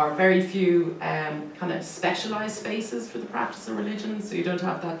there are very few kind of specialised spaces for the practice of religion, so you don't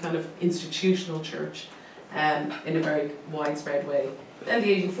have that kind of institutional church in a very widespread way. But then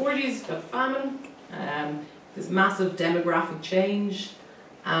the 1840s, got famine, this massive demographic change,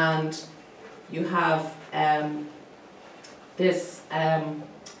 and you have this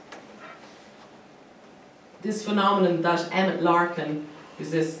phenomenon that Emmett Larkin, who's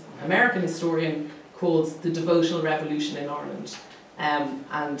this American historian, calls the devotional revolution in Ireland.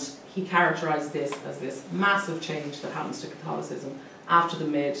 And he characterised this as this massive change that happens to Catholicism after the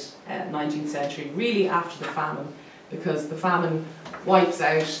mid-19th century, really after the famine, because the famine wipes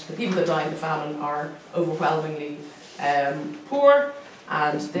out, the people that die in the famine are overwhelmingly poor,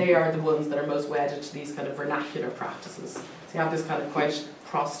 and they are the ones that are most wedded to these kind of vernacular practices. So you have this kind of quite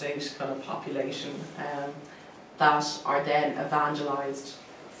prostate kind of population that are then evangelised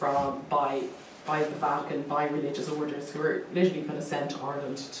by the Vatican, by religious orders who are literally kind of sent to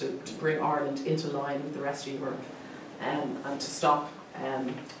Ireland to bring Ireland into line with the rest of Europe, and to stop,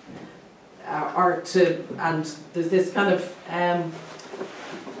 and there's this kind of,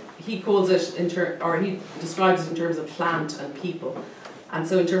 he calls it, he describes it in terms of plant and people. And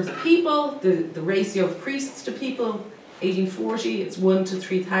so in terms of people, the ratio of priests to people, 1840 it's 1 to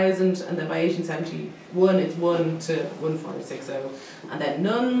 3,000, and then by 1871 it's 1 to 1560. And then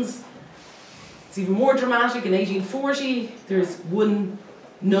nuns, it's even more dramatic. In 1840 there's 1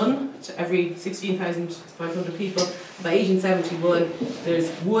 nun to every 16,500 people. By 1871 there's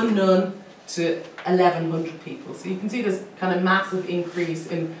 1 nun to 1,100 people. So you can see this kind of massive increase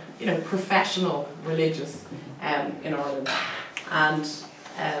in, professional religious in Ireland.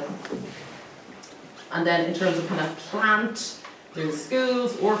 And then in terms of kind of plant, there's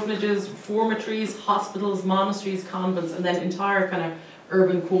schools, orphanages, reformatories, hospitals, monasteries, convents, and then entire kind of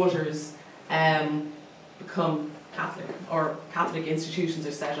urban quarters become Catholic, or Catholic institutions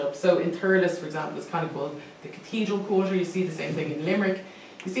are set up. So in Thurles, for example, it's kind of called the Cathedral Quarter. You see the same thing in Limerick.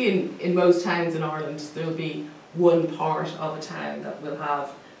 You see in most towns in Ireland, there'll be one part of a town that will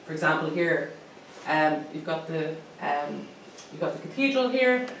have, for example, here, you've got the cathedral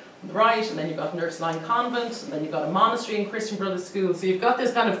here on the right, and then you've got an Ursuline convent, and then you've got a monastery and Christian Brothers school. So you've got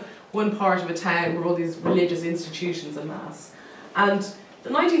this kind of one part of a town where all these religious institutions en masse. And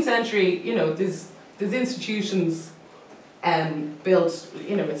the 19th century, there's institutions built,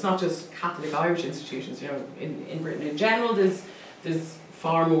 it's not just Catholic Irish institutions, in Britain in general, there's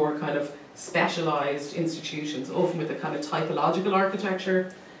far more kind of specialised institutions, often with a kind of typological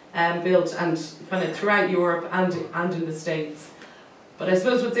architecture built, and kind of throughout Europe and in the States. But I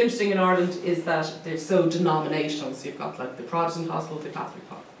suppose what's interesting in Ireland is that they're so denominational. So you've got like the Protestant hospital, the Catholic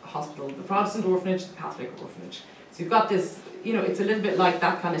hospital, the Protestant orphanage, the Catholic orphanage. So you've got this, it's a little bit like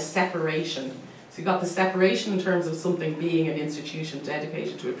that kind of separation. So you've got the separation in terms of something being an institution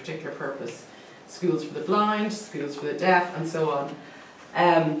dedicated to a particular purpose. schools for the blind, schools for the deaf, and so on.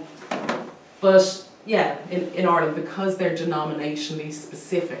 But yeah, in Ireland, because they're denominationally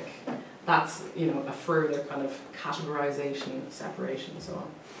specific, that's, you know, a further kind of categorisation, separation, and so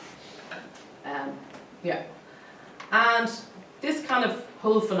on. Yeah, and this kind of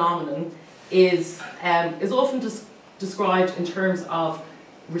whole phenomenon is often described in terms of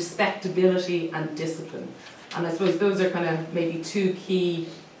respectability and discipline, and I suppose those are kind of maybe two key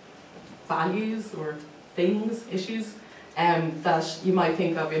values or things, issues that you might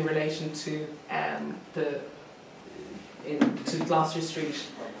think of in relation to to Gloucester Street.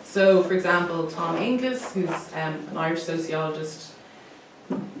 So, for example, Tom Inglis, who's an Irish sociologist,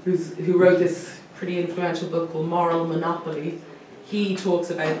 who wrote this pretty influential book called Moral Monopoly, he talks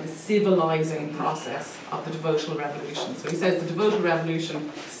about the civilising process of the devotional revolution. So he says the devotional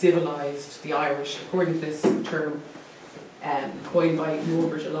revolution civilised the Irish, according to this term coined by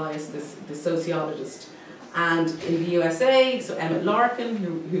Norbert Elias, the sociologist. And in the USA, so Emmett Larkin,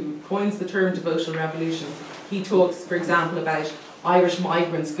 who coins the term devotional revolution, he talks, for example, about Irish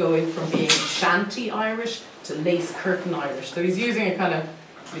migrants going from being shanty Irish to lace curtain Irish. So he's using a kind of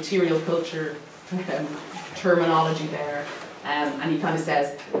material culture terminology there. And he kind of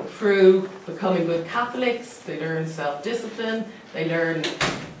says, through becoming good Catholics, they learn self-discipline, they learn,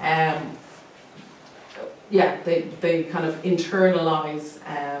 they kind of internalise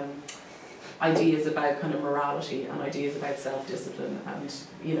ideas about kind of morality and ideas about self-discipline, and,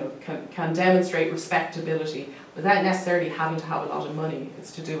 you know, can demonstrate respectability without necessarily having to have a lot of money.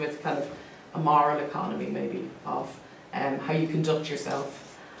 It's to do with kind of a moral economy, maybe, of how you conduct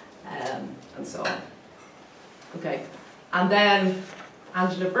yourself, and so on. Okay. And then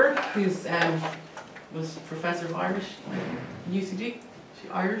Angela Burke, who's was Professor of Irish at UCD. She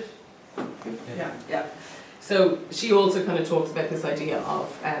Irish? Yeah. So she also kind of talks about this idea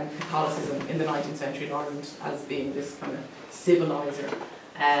of Catholicism in the 19th century in Ireland as being this kind of civiliser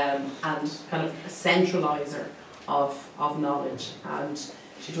and kind of a centraliser of knowledge. And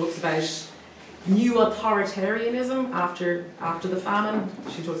she talks about new authoritarianism after the famine.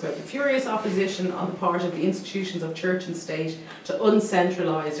 She talks about the furious opposition on the part of the institutions of church and state to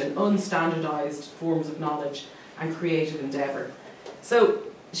uncentralised and unstandardised forms of knowledge and creative endeavour. So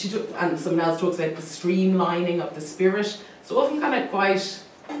and someone else talks about the streamlining of the spirit. So often kind of quite,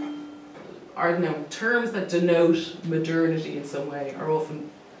 I don't know, terms that denote modernity in some way are often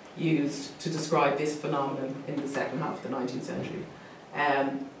used to describe this phenomenon in the second half of the 19th century.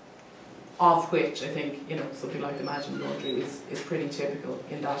 Of which I think, you know, something like Imagine Laundry is pretty typical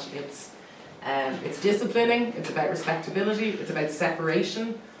in that it's disciplining, it's about respectability, it's about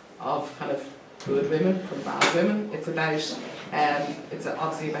separation of kind of good women from bad women. It's about it's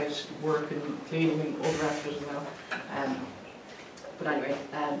obviously about work and cleaning and all the rest of it as well. But anyway,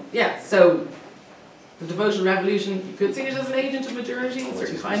 yeah. So the devotional revolution, you could see it as an agent of modernity,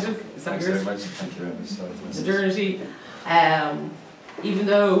 certain kind of. Is that yours? Thank you very much. Modernity, even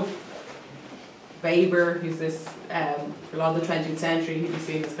though Weber, who's this, for a lot of the 20th century, he was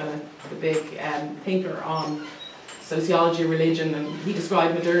seen as kind of the big thinker on sociology and religion, and he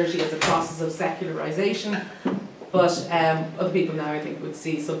described modernity as a process of secularization. But other people now, I think, would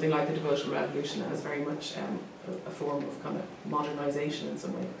see something like the devotional revolution as very much a form of kind of modernization in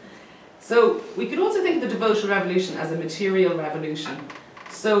some way. So we could also think of the devotional revolution as a material revolution.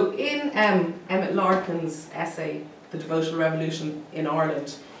 So in Emmett Larkin's essay, The Devotional Revolution in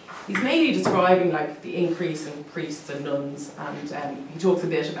Ireland, he's mainly describing like the increase in priests and nuns, and he talks a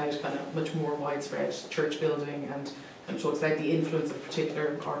bit about kind of much more widespread church building, and kind of talks about the influence of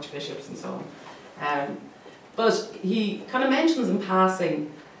particular archbishops and so on. But he kind of mentions in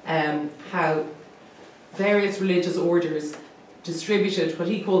passing how various religious orders distributed what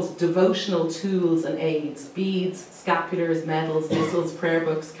he calls devotional tools and aids: beads, scapulars, medals, missals, prayer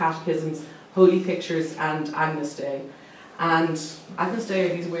books, catechisms, holy pictures, and Agnus Dei. And Agnus Dei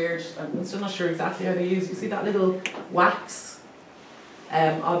are these weird, I'm still not sure exactly how they're used. You see that little wax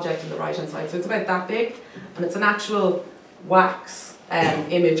object on the right hand side. So it's about that big, and it's an actual wax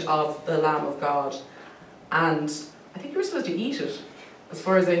image of the Lamb of God. And I think you're supposed to eat it, as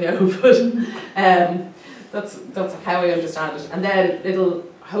far as I know, but that's how I understand it. And then little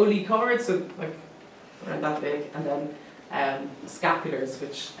holy cards, so like around that big, and then scapulars,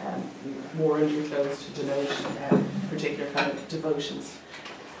 which wore under your clothes to denote particular kind of devotions.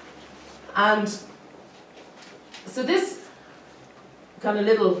 And so this kind of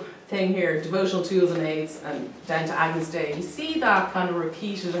little thing here, devotional tools and aids, and down to Agnus Dei, you see that kind of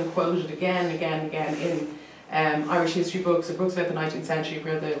repeated and quoted again and again and again in Irish history books or books about the 19th century,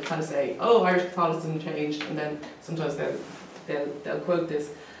 where they'll kind of say, oh, Irish Catholicism changed, and then sometimes they'll quote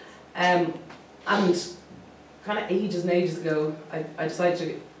this. And kind of ages and ages ago, I decided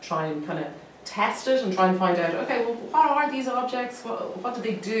to try and kind of test it and try and find out, okay, well, what are these objects? What do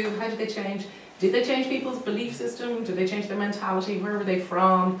they do? How did they change? Did they change people's belief system? Did they change their mentality? Where were they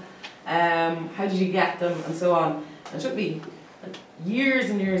from? How did you get them? And so on. And it took me like years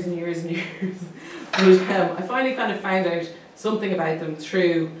and years and years and years. But I finally kind of found out something about them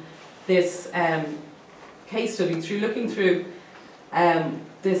through this case study, through looking through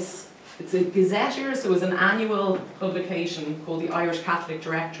this. It's a gazetteer, so it was an annual publication called the Irish Catholic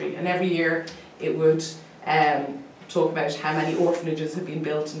Directory, and every year it would talk about how many orphanages had been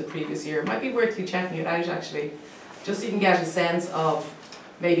built in the previous year. It might be worth you checking it out actually, just so you can get a sense of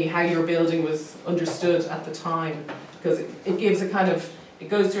maybe how your building was understood at the time, because it gives a kind of, it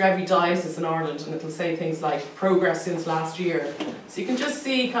goes through every diocese in Ireland and it'll say things like progress since last year. So you can just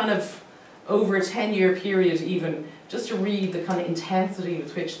see kind of over a 10-year period even, just to read the kind of intensity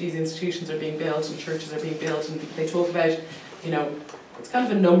with which these institutions are being built and churches are being built, and they talk about, you know, it's kind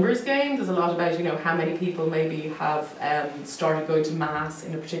of a numbers game. There's a lot about, you know, how many people maybe have started going to mass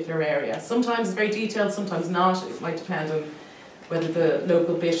in a particular area. Sometimes it's very detailed, sometimes not. It might depend on whether the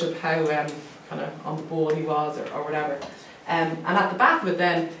local bishop, how kind of on the ball he was or whatever. And at the back of it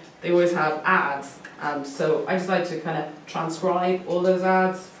then, they always have ads. And so I decided to kind of transcribe all those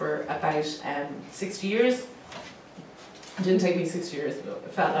ads for about 60 years. It didn't take me 6 years, but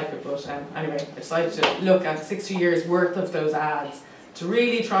it felt like it, but anyway, I decided to look at 60 years worth of those ads to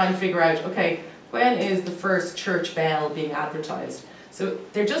really try and figure out, okay, when is the first church bell being advertised? So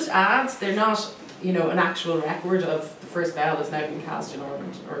they're just ads, they're not, you know, an actual record of the first bell that's now been cast in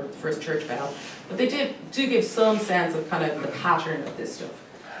Ireland, or the first church bell, but they do give some sense of kind of the pattern of this stuff.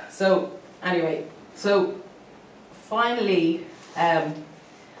 So anyway, so finally,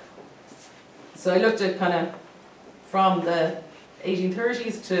 so I looked at kind of from the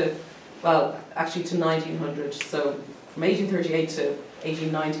 1830s to, well, actually to 1900, so from 1838 to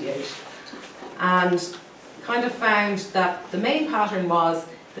 1898, and kind of found that the main pattern was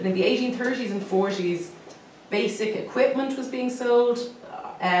that in the 1830s and 40s, basic equipment was being sold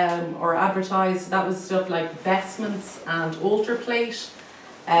or advertised. That was stuff like vestments and altar plate.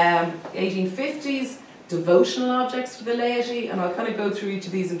 1850s, devotional objects for the laity, and I'll kind of go through each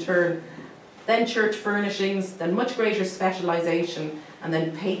of these in turn. Then church furnishings, then much greater specialisation, and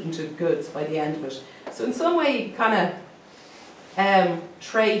then patented goods by the end of it. So in some way you kind of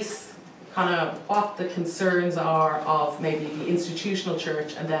trace kind of what the concerns are of maybe the institutional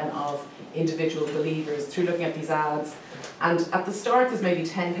church and then of individual believers through looking at these ads. And at the start there's maybe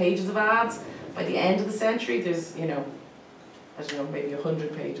 10 pages of ads. By the end of the century there's, you know, I don't know, maybe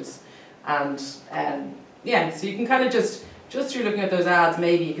 100 pages. And yeah, so you can kind of just through looking at those ads,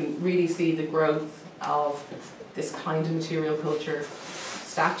 maybe you can really see the growth of this kind of material culture,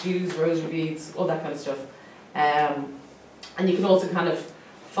 statues, rosary beads, all that kind of stuff. And you can also kind of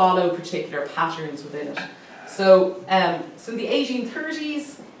follow particular patterns within it. So, so in the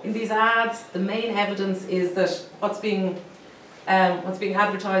 1830s, in these ads, the main evidence is that what's being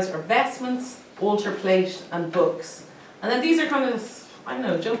advertised are vestments, altar plate, and books. And then these are kind of, I don't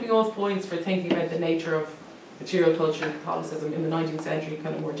know, jumping off points for thinking about the nature of material culture and Catholicism in the 19th century,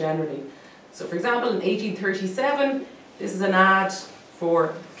 kind of more generally. So for example, in 1837, this is an ad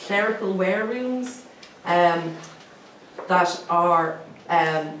for clerical wear rooms that are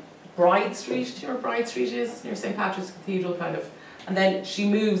Bride Street. Do you know where Bride Street is? Near St. Patrick's Cathedral, kind of. And then she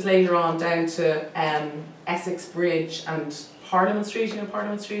moves later on down to Essex Bridge and Parliament Street. You know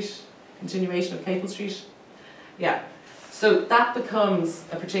Parliament Street? Continuation of Capel Street? Yeah. So that becomes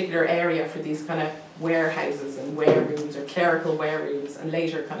a particular area for these kind of warehouses and wear rooms, or clerical wear rooms, and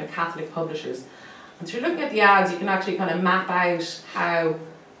later kind of Catholic publishers. And through looking at the ads, you can actually kind of map out how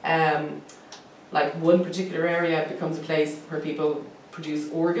like one particular area becomes a place where people produce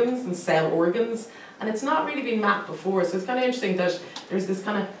organs and sell organs, and it's not really been mapped before. So it's kind of interesting that there's this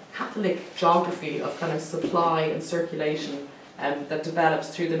kind of Catholic geography of kind of supply and circulation that develops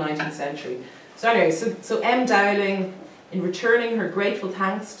through the 19th century. So anyway, so M. Dowling, in returning her grateful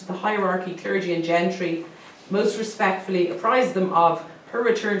thanks to the hierarchy, clergy and gentry, most respectfully apprised them of her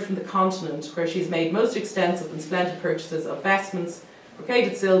return from the continent, where she has made most extensive and splendid purchases of vestments,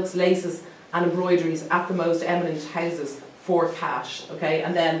 brocaded silks, laces and embroideries at the most eminent houses for cash. Okay,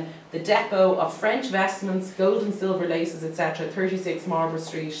 and then the depot of French vestments, gold and silver laces, etc., 36 Marlborough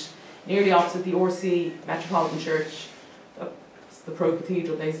Street, nearly opposite the RC Metropolitan Church, it's the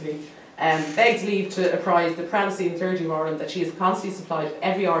pro-cathedral basically, begs leave to apprise the prelacy and clergy of Ireland that she is constantly supplied with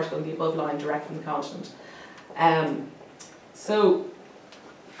every article in the above line direct from the continent. So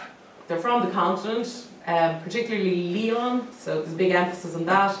they're from the continent, particularly Lyon, so there's a big emphasis on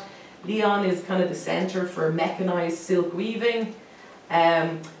that. Lyon is kind of the centre for mechanised silk weaving.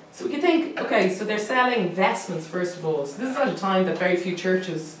 So we can think, okay, so they're selling vestments first of all. So this is at a time that very few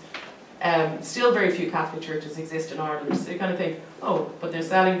churches, still very few Catholic churches exist in Ireland. So you kind of think, oh, but they're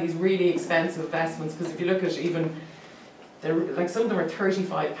selling these really expensive vestments, because if you look at even, like some of them are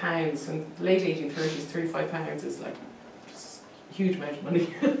 £35, in the late 1830s, £35 is like just a huge amount of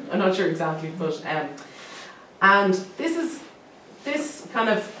money. I'm not sure exactly, but, and this kind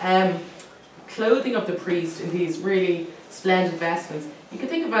of clothing of the priest in these really splendid vestments, you can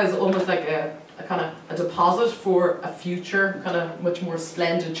think of it as almost like a kind of a deposit for a future kind of much more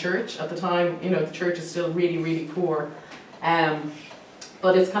splendid church. At the time, you know, the church is still really, really poor,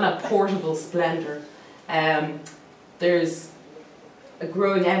 but it's kind of portable splendour. There's a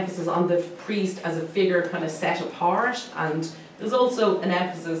growing emphasis on the priest as a figure kind of set apart, and there's also an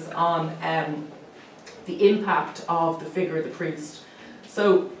emphasis on the impact of the figure of the priest.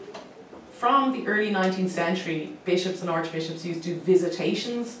 So from the early 19th century, bishops and archbishops used to do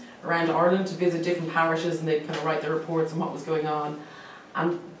visitations around Ireland to visit different parishes, and they'd kind of write their reports on what was going on.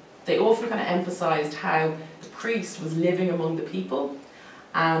 And they often kind of emphasised how the priest was living among the people,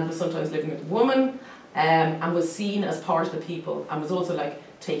 and was sometimes living with a woman, and was seen as part of the people, and was also like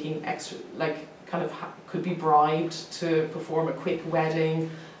taking extra, like kind of could be bribed to perform a quick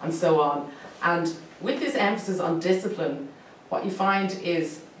wedding, and so on. And with this emphasis on discipline, what you find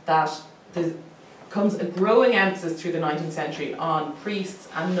is that there comes a growing emphasis through the 19th century on priests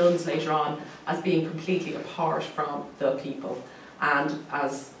and nuns later on as being completely apart from the people. And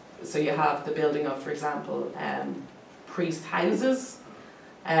so you have the building of, for example, priest houses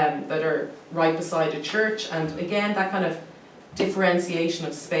that are right beside a church, and again that kind of differentiation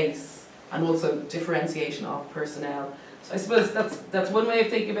of space and also differentiation of personnel. So I suppose that's one way of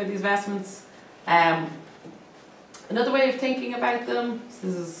thinking about these vestments. Another way of thinking about them, so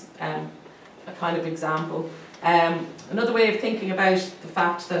this is a kind of example. Another way of thinking about the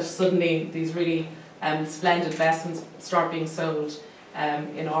fact that suddenly these really splendid vestments start being sold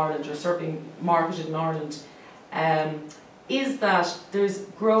in Ireland, or start being marketed in Ireland, is that there's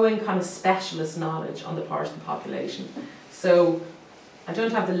growing kind of specialist knowledge on the part of the population. So I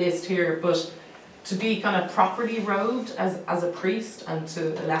don't have the list here, but to be kind of properly robed as a priest, and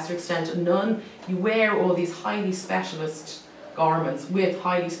to a lesser extent a nun, you wear all these highly specialist garments with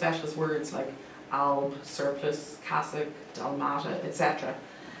highly specialist words like alb, surplice, cassock, dalmata, etc.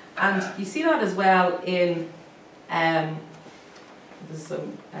 And you see that as well in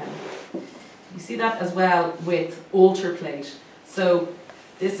you see that as well with altar plate. So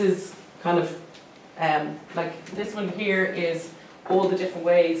this is kind of like this one here is all the different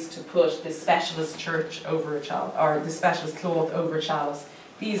ways to put the specialist church over a chalice, or the specialist cloth over a chalice.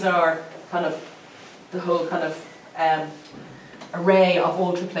 These are kind of the whole kind of array of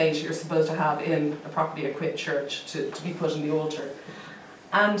altar plate you're supposed to have in a properly equipped church to be put in the altar.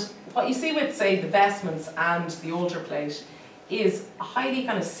 And what you see with, say, the vestments and the altar plate is a highly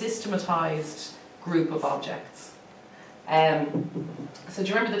kind of systematized group of objects. So do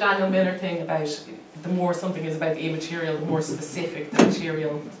you remember the Daniel Miller thing about the more something is about the immaterial, the more specific the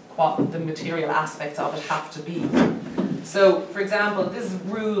material aspects of it have to be. So, for example, this is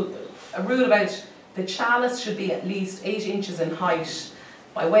a rule about the chalice should be at least 8 inches in height.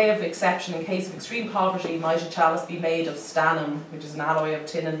 By way of exception, in case of extreme poverty, might a chalice be made of stannum, which is an alloy of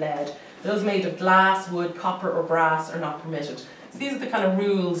tin and lead. Those made of glass, wood, copper or brass are not permitted. So these are the kind of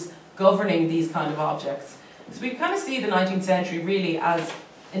rules governing these kind of objects. So we kind of see the 19th century really as,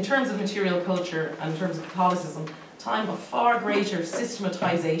 in terms of material culture and in terms of Catholicism, time of far greater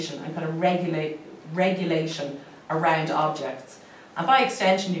systematization and kind of regulation around objects. And by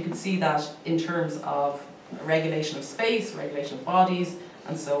extension, you can see that in terms of regulation of space, regulation of bodies,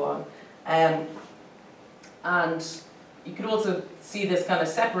 and so on. And you can also see this kind of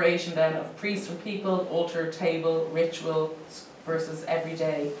separation then of priest and people, altar, table, ritual versus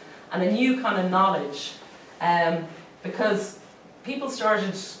everyday, and a new kind of knowledge. Because people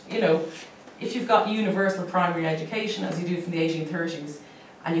started, you know, if you've got universal primary education, as you do from the 1830s,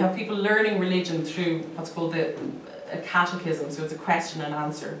 and you have people learning religion through what's called a catechism, so it's a question and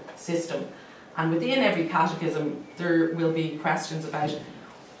answer system. And within every catechism, there will be questions about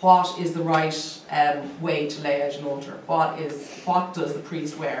what is the right way to lay out an altar, what does the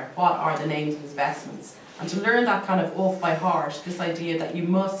priest wear, what are the names of his vestments. And to learn that kind of off by heart, this idea that you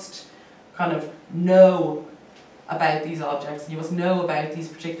must kind of know about these objects, and you must know about these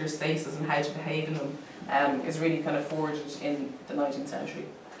particular spaces and how to behave in them, is really kind of forged in the 19th century.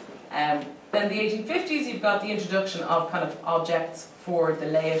 Then the 1850s, you've got the introduction of kind of objects for the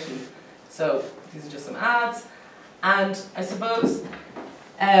laity. So these are just some ads, and I suppose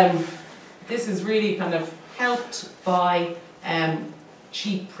this is really kind of helped by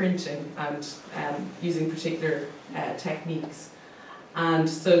cheap printing and using particular techniques. And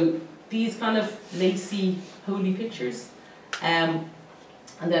so these kind of lacy, holy pictures, and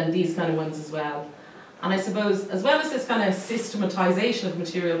then these kind of ones as well. And I suppose, as well as this kind of systematization of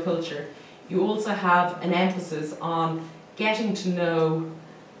material culture, you also have an emphasis on getting to know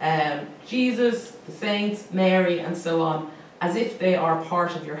Jesus, the saints, Mary, and so on, as if they are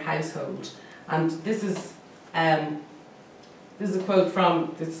part of your household. And this is a quote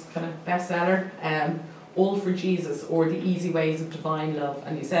from this kind of bestseller, All for Jesus, or The Easy Ways of Divine Love.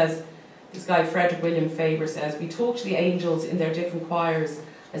 And he says, this guy Frederick William Faber says, "We talk to the angels in their different choirs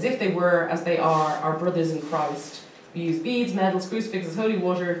as if they were, as they are, our brothers in Christ. We use beads, medals, crucifixes, holy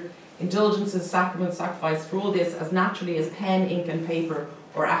water, indulgences, sacraments, sacrifice for all this as naturally as pen, ink and paper,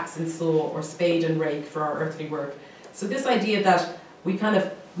 or axe and saw, or spade and rake for our earthly work." So this idea that we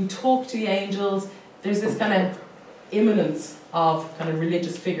talk to the angels, there's this kind of immanence of kind of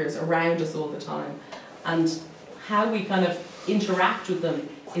religious figures around us all the time. And how we kind of interact with them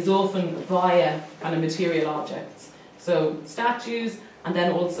is often via kind of material objects. So statues, and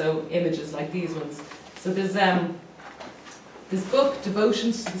then also images like these ones. So there's this book,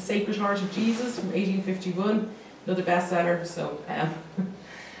 Devotions to the Sacred Heart of Jesus, from 1851, another bestseller. So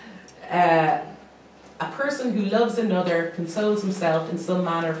a person who loves another consoles himself in some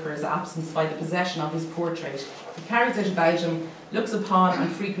manner for his absence by the possession of his portrait. He carries it about him, looks upon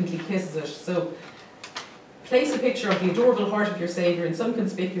and frequently kisses it. So place a picture of the adorable heart of your Saviour in some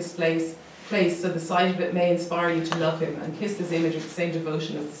conspicuous place so the sight of it may inspire you to love him, and kiss this image with the same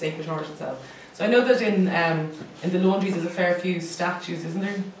devotion as the Sacred Heart itself. So I know that in the laundries there's a fair few statues, isn't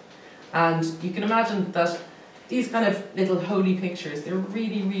there? And you can imagine that these kind of little holy pictures, they're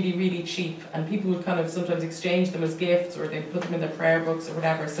really, really, really cheap, and people would kind of sometimes exchange them as gifts, or they'd put them in their prayer books or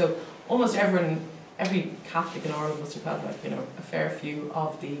whatever. So almost every Catholic in Ireland must have had, like, you know, a fair few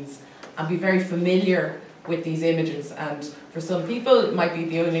of these, and be very familiar with these images. And for some people it might be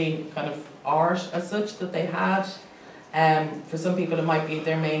the only kind of art as such that they had. For some people it might be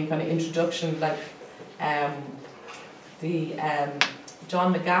their main kind of introduction, like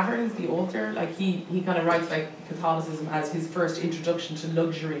John McGahern, the author, like he kind of writes like Catholicism as his first introduction to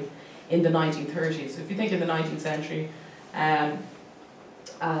luxury in the 1930s. So if you think in the 19th century, and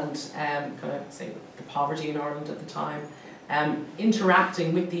kind of say the poverty in Ireland at the time,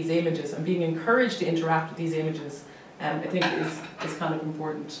 interacting with these images and being encouraged to interact with these images, I think is kind of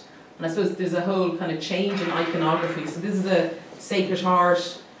important. And I suppose there's a whole kind of change in iconography. So this is a Sacred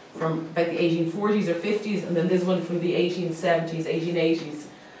Heart from about the 1840s or 50s, and then this one from the 1870s, 1880s.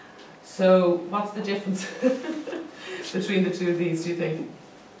 So what's the difference between the two of these, do you think?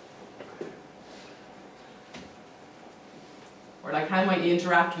 Or like, how might you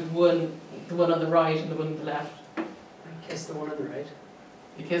interact with the one on the right and the one on the left? I kiss the one on the right.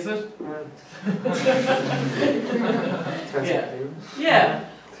 You kiss it? Yeah. Yeah.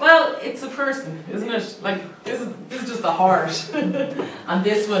 Well, it's a person, isn't it? Like, this is just the heart. And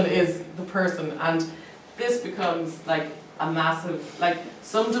this one is the person. And this becomes like a massive, like,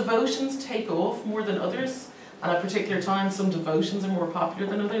 some devotions take off more than others. And at a particular time, some devotions are more popular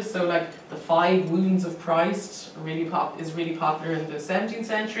than others. So like the 5 Wounds of Christ is really popular in the 17th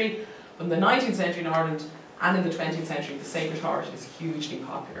century. From the 19th century in Ireland and in the 20th century, the Sacred Heart is hugely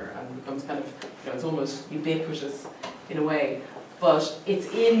popular and becomes kind of, you know, it's almost ubiquitous in a way. But it's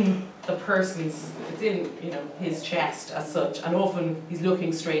in the person's, it's in, you know, his chest as such, and often he's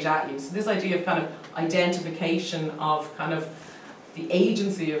looking straight at you. So this idea of kind of identification of kind of the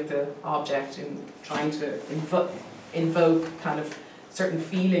agency of the object in trying to invoke kind of certain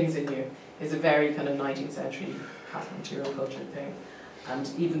feelings in you is a very kind of 19th century Catholic material culture thing. And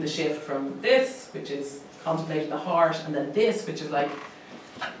even the shift from this, which is contemplating the heart, and then this, which is like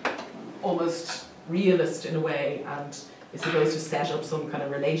almost realist in a way, and is supposed to set up some kind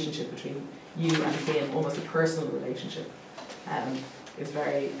of relationship between you and him, almost a personal relationship, is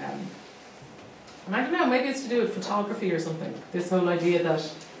very, and I don't know, maybe it's to do with photography or something. This whole idea that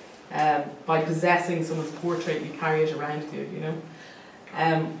by possessing someone's portrait, you carry it around with you, you know.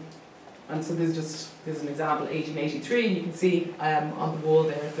 And so there's an example, 1883, and you can see on the wall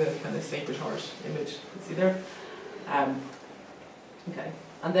there the kind of Sacred Heart image. You see there? Okay,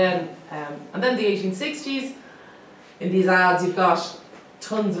 and then the 1860s. In these ads, you've got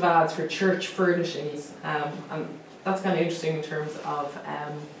tons of ads for church furnishings, and that's kind of interesting in terms of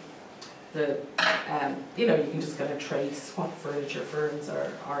you know, you can just kind of trace what furniture firms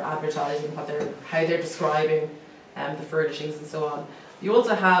are advertising, how they're describing the furnishings and so on. You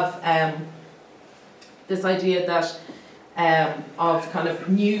also have this idea that of kind of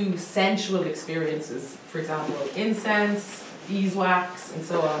new sensual experiences, for example, incense, beeswax, and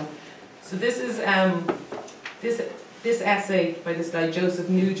so on. So this is this essay by this guy Joseph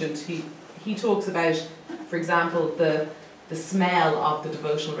Nugent. He talks about, for example, the smell of the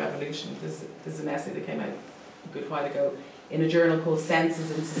devotional revolution. This is an essay that came out a good while ago in a journal called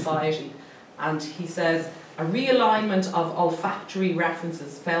Senses in Society, and he says a realignment of olfactory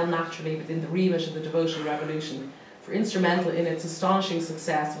references fell naturally within the remit of the devotional revolution, for instrumental in its astonishing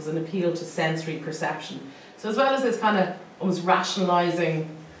success was an appeal to sensory perception. So as well as this kind of almost rationalising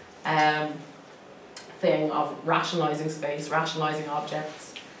thing of rationalising space, rationalising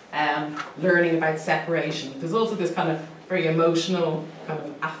objects, learning about separation, there's also this kind of very emotional, kind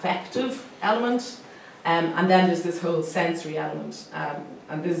of affective element, and then there's this whole sensory element.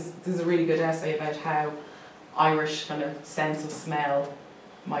 And this is a really good essay about how Irish kind of sense of smell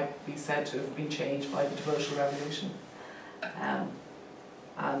might be said to have been changed by the devotional revolution.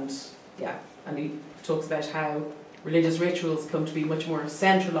 And he talks about how religious rituals come to be much more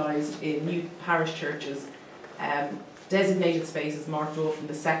centralised in new parish churches, designated spaces marked off in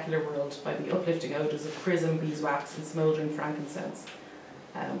the secular world by the uplifting odours of chrism, beeswax and smouldering frankincense.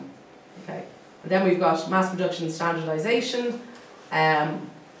 Okay. And then we've got mass production and standardisation, and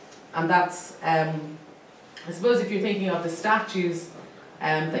that's, I suppose if you're thinking of the statues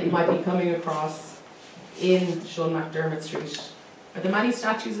that you might be coming across in Sean McDermott Street, are there many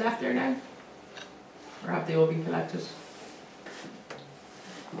statues left there now? Or have they all been collected?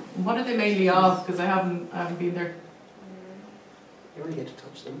 And what are they mainly of? Because I haven't been there. You only get to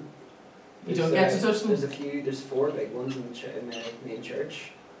touch them. You don't get to touch them? There's 4 big ones in the main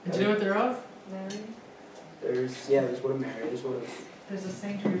church. And do you know what they're of? Mary? There's one of Mary, there's one of... There's a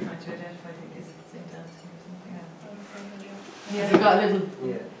saint we were trying to identify, I think, is it St. Anthony or something? Yeah. Has it got a little...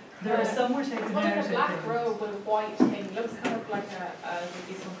 Yeah. There are some more It's taken like out. a black robe with a white thing. It looks kind of like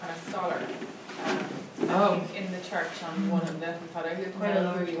maybe some kind of scholar. In the church on one of them. I couldn't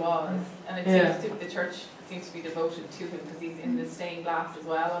tell who he was. And it seems to, the church seems to be devoted to him because he's in the stained glass as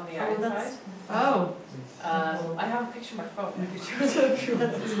well on the outside. Oh. I have a picture on my phone.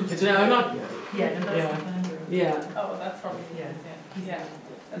 But you know, I'm not... Yeah, no, that's Yeah. the calendar. Yeah. Oh, that's probably Yeah. yeah.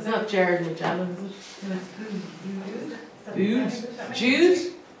 It's not Jared Magellan, is it? No, it's Jude?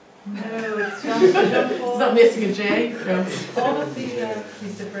 Jude? No, it's Jean-Paul. It's not missing a J? No. All of the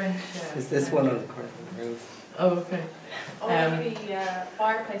these different. Is this one on the corner of the roof? Oh, okay. All of the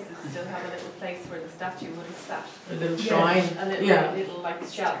fireplaces still have a little place where the statue would have sat. A little shrine. A little, Yeah. little like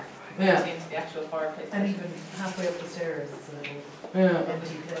shelf Yeah. into the actual fireplace. And even halfway up the stairs, it's a little Yeah.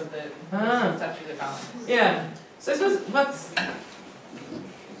 empty because the Ah. statues are gone. Yeah. So I suppose what's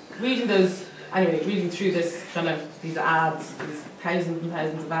reading through this kind of these ads, these thousands and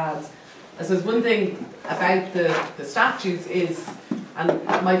thousands of ads, I suppose one thing about the statues is, and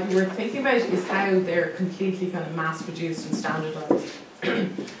it might be worth thinking about, is how they're completely kind of mass produced and standardised.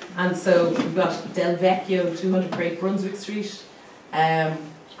 And so we've got Del Vecchio, 200 Great Brunswick Street, and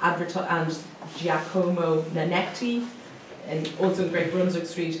Giacomo Nanetti, and also Great Brunswick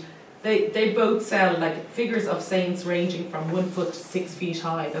Street. They both sell like figures of saints ranging from 1 foot to 6 feet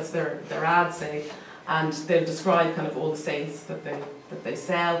high. That's their ads say, and they'll describe kind of all the saints that they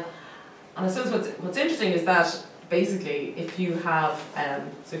sell. And I suppose what's interesting is that basically if you have a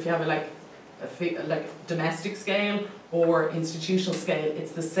domestic scale or institutional scale,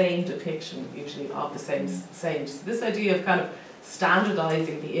 it's the same depiction usually of the same saint. So this idea of kind of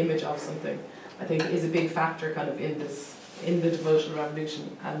standardising the image of something, I think, is a big factor kind of in the devotional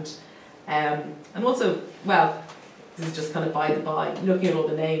revolution. And also, well, this is just kind of by the by, looking at all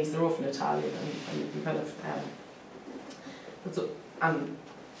the names, they're often Italian, and you can kind of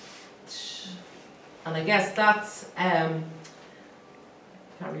and I guess that's can't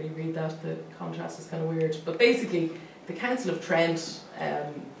really read that, the contrast is kind of weird, but basically the Council of Trent,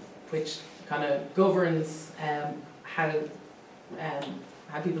 which kind of governs how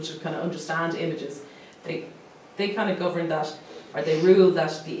people should kind of understand images, they kind of govern that, or they rule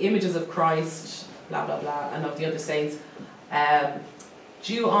that the images of Christ, blah blah blah, and of the other saints,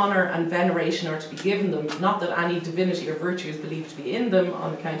 due honour and veneration are to be given them, not that any divinity or virtue is believed to be in them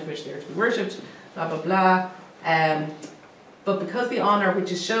on account of which they are to be worshipped, blah blah blah, but because the honour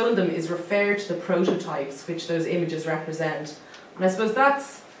which is shown them is referred to the prototypes which those images represent. And I suppose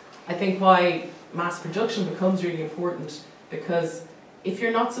that's, I think, why mass production becomes really important, because if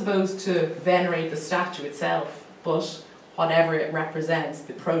you're not supposed to venerate the statue itself, but whatever it represents,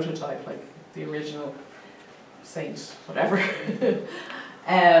 the prototype, like the original saint, whatever,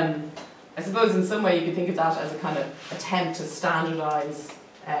 I suppose in some way you could think of that as a kind of attempt to standardise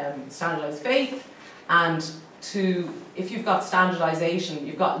faith, and if you've got standardization,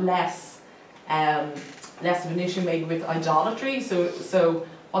 you've got less of an issue maybe with idolatry. So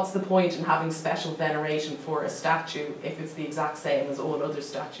what's the point in having special veneration for a statue if it's the exact same as all other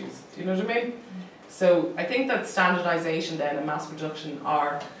statues? Do you know what I mean? So I think that standardization then and mass production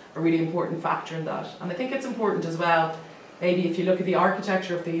are a really important factor in that. And I think it's important as well, maybe if you look at the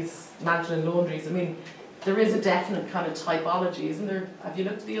architecture of these Magdalene laundries, I mean, there is a definite kind of typology, isn't there? Have you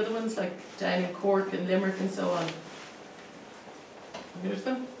looked at the other ones, like down in Cork and Limerick and so on? Have you looked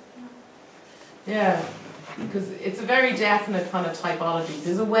at them? Yeah, because it's a very definite kind of typology.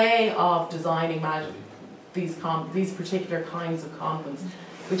 There's a way of designing these particular kinds of convents,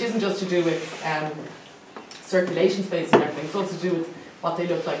 which isn't just to do with circulation space and everything, it's also to do with what they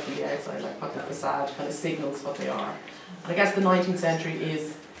look like from the outside, like what the facade kind of signals what they are. And I guess the 19th century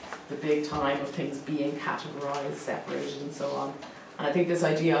is the big time of things being categorised, separated and so on. And I think this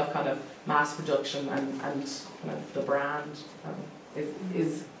idea of kind of mass production and kind of the brand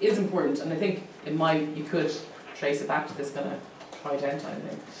is important. And I think you could trace it back to this kind of tridentine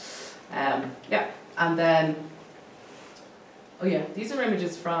thing. Yeah, and then, oh yeah, these are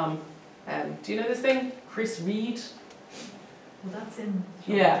images from, do you know this thing? Chris Reed. Well, that's in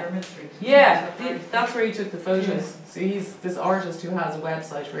Sean Yeah. McDermott Street. Yeah, that's where he took the photos. So he's this artist who has a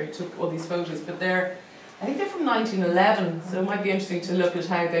website where he took all these photos, but I think they're from 1911, so it might be interesting to look at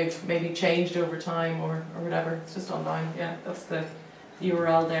how they've maybe changed over time or whatever. It's just online, yeah, that's the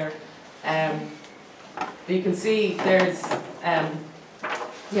URL there. But you can see there's,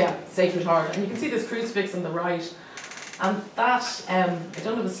 Sacred Heart, and you can see this crucifix on the right, and that, I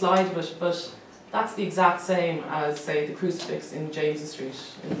don't have a slide of it, but that's the exact same as, say, the crucifix in James's Street,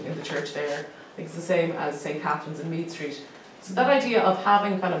 in the church there. I think it's the same as St. Catherine's in Meath Street. So that idea of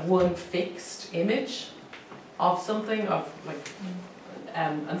having kind of one fixed image of something, of like,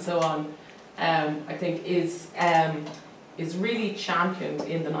 and so on, I think is really championed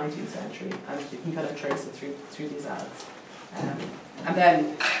in the 19th century, and you can kind of trace it through these ads. And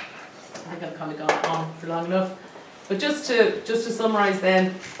then, I think I've kind of gone on for long enough. But just to summarise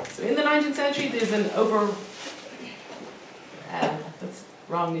then, so in the 19th century there's that's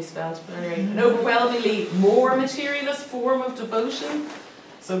wrongly spelled, but anyway, an overwhelmingly more materialist form of devotion.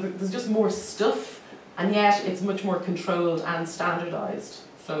 So there's just more stuff, and yet it's much more controlled and standardised.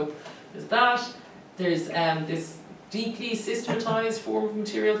 So there's that, there's this deeply systematised form of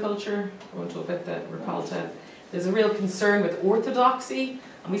material culture. I won't talk about the Ricolta. There's a real concern with orthodoxy,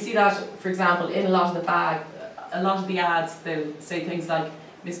 and we see that, for example, in a lot of the ads. They'll say things like,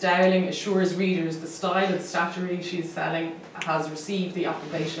 Miss Dowling assures readers the style of statuary she is selling has received the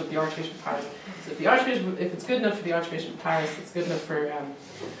approbation of the Archbishop of Paris. So if it's good enough for the Archbishop of Paris, it's good enough for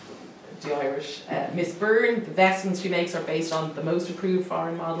the Irish. Miss Byrne, the vestments she makes are based on the most approved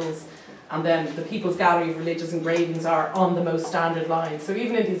foreign models, and then the People's Gallery of Religious Engravings are on the most standard lines. So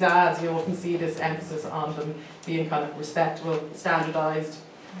even in these ads, you often see this emphasis on them being kind of respectable, standardised,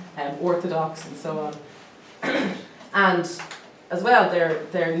 orthodox, and so on. And as well,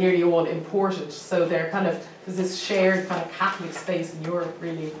 they're nearly all imported, so they're kind of, there's this shared kind of Catholic space in Europe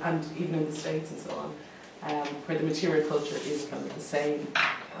really, and even in the States and so on, where the material culture is kind of the same,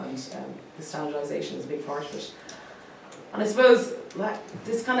 and the standardisation is a big part of it. And I suppose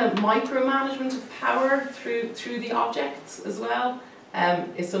this kind of micromanagement of power through the objects as well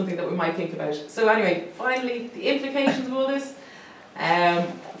is something that we might think about. So anyway, finally, the implications of all this,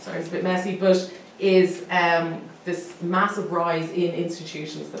 sorry it's a bit messy, but is this massive rise in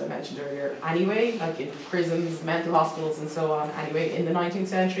institutions that I mentioned earlier anyway, like in prisons, mental hospitals and so on anyway in the 19th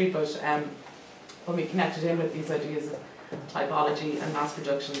century, but when we connected in with these ideas of typology and mass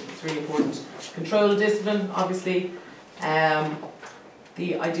production, it's really important. Control discipline, obviously,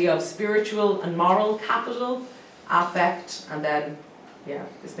 the idea of spiritual and moral capital, affect, and then, yeah,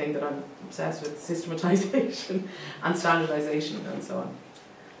 this thing that I'm obsessed with, systematization and standardization and so on.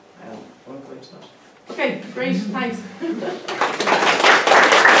 I won't go into that. Okay, great, thanks.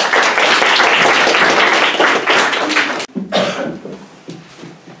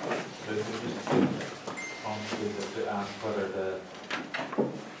 To ask whether the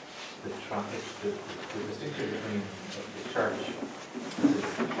distinction between the church,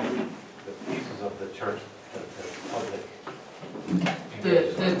 the pieces of the church that the public.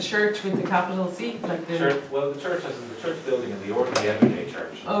 The church with the capital C, like the church. Well, the church as in the church building and the ordinary everyday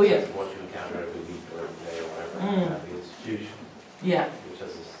church. Oh yeah. What you encounter every week or every day or whatever. The institution. Yeah. Which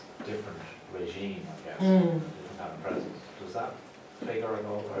has this different regime, I guess, different kind of presence. Does that figure at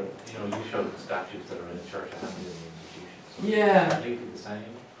all? Or, you showed statues that are in the church and in the institution. So yeah. Is it completely the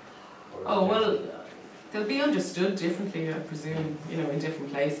same? Oh well, they'll be understood differently, I presume. In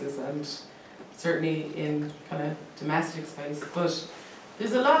different places, and certainly in kind of domestic space. But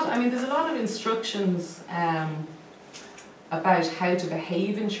there's a lot, I mean, there's a lot of instructions about how to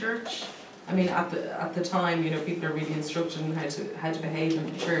behave in church. I mean, at the time, you know, people are really instructed in how to behave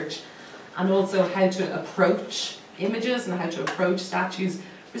in church, and also how to approach images and how to approach statues.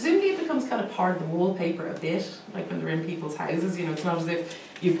 Presumably it becomes kind of part of the wallpaper a bit, like when they're in people's houses. You know, it's not as if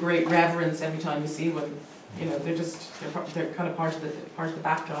you've great reverence every time you see one. You know, they're kind of part of the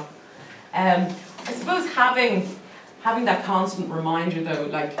backdrop. I suppose having that constant reminder though,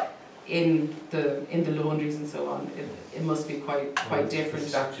 like in the laundries and so on, it must be quite different. The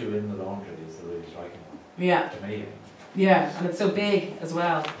statue in the laundry is the really striking one. Yeah. To me. Yeah, and it's so big as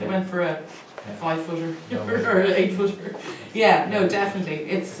well. They went for a 5-footer or an 8-footer. Yeah, no, definitely.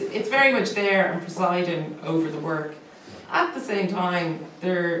 It's very much there and presiding over the work. At the same time,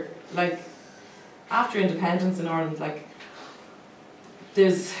 they're like, after independence in Ireland, like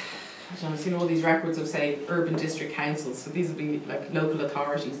there's, I don't know, I've seen all these records of, say, urban district councils. So these would be like local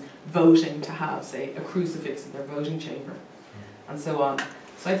authorities voting to have, say, a crucifix in their voting chamber, and so on.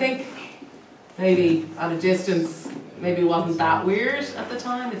 So I think maybe at a distance, maybe it wasn't that weird at the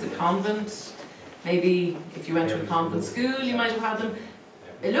time. It's a convent. Maybe if you went to a convent school, you might have had them.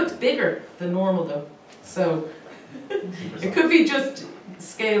 It looked bigger than normal though. So it could be just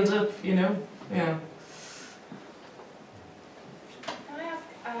scaled up, you know? Yeah. Can I ask,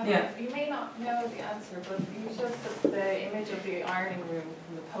 Yeah. you may not know the answer, but you showed the image of the ironing room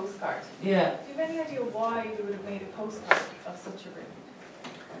from the postcard. Yeah. Do you have any idea why they would have made a postcard of such a room?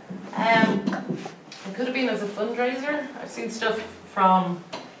 It could have been as a fundraiser. I've seen stuff from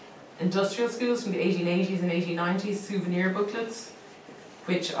industrial schools from the 1880s and 1890s, souvenir booklets,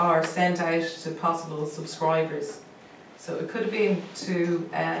 which are sent out to possible subscribers. So it could have been to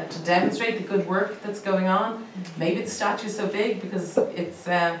demonstrate the good work that's going on. Maybe the statue's so big because it's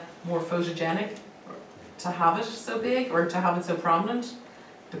more photogenic to have it so big, or to have it so prominent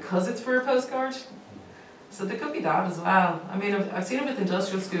because it's for a postcard. So there could be that as well. I mean, I've seen it with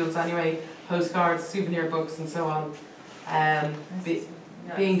industrial schools anyway, postcards, souvenir books and so on,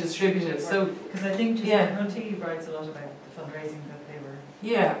 being distributed. So, because I think just Hunty writes a lot about the fundraising that they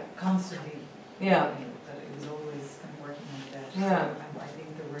were constantly doing, that it was always kind of working like that. Yeah. So I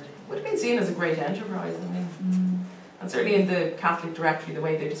think there were would have been seen as a great enterprise, I mean. And certainly in the Catholic directory, the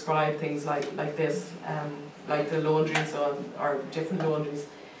way they describe things like this, like the laundry and so on, or different laundries,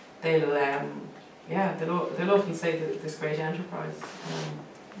 they'll often say that this great enterprise.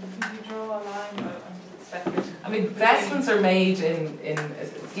 Did you draw a line? I mean, vestments are made in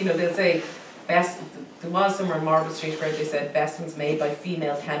you know, they'll say there was somewhere in Marble Street where they said vestments made by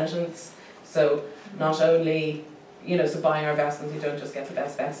female penitents. So not only, you know, so buying our vestments, you don't just get the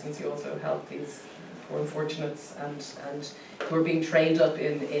best vestments, you also help these poor unfortunates and who are being trained up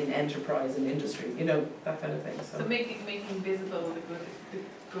in enterprise and industry, you know, that kind of thing. So making visible the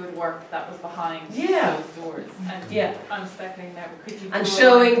good work that was behind Yeah. those doors. And Yeah. I'm speculating now, could you and draw a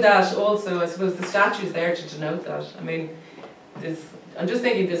showing line? that also, I suppose the statue's there to denote that. I mean, I'm just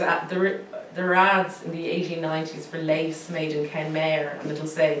thinking there are ads in the 1890s for lace made in Kenmare, and it'll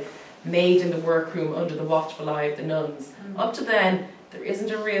say, made in the workroom under the watchful eye of the nuns. Up to then, there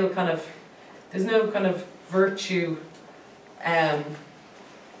isn't a real kind of, there's no kind of virtue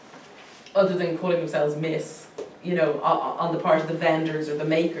other than calling themselves Miss, you know, on the part of the vendors or the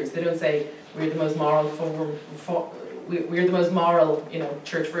makers. They don't say, we're the most moral we're the most moral, you know,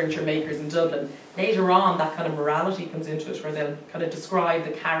 church furniture makers in Dublin. Later on, that kind of morality comes into it, where they'll kind of describe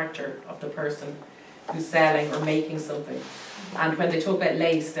the character of the person who's selling or making something. And when they talk about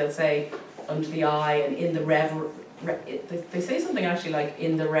lace, they'll say under the eye and in the they say something actually like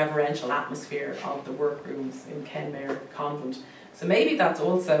in the reverential atmosphere of the workrooms in Kenmare Convent. So maybe that's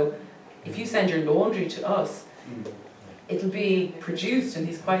also, if you send your laundry to us, it'll be produced in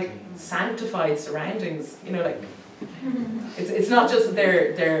these quite sanctified surroundings. You know, like it's not just that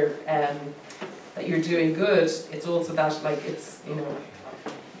they're that you're doing good. It's also that, like, it's, you know,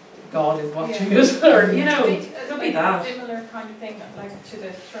 God is watching it, or, you know, it could be that. A similar kind of thing, like to the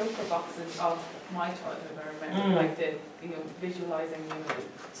troper boxes of my childhood. I remember, like visualizing, you know,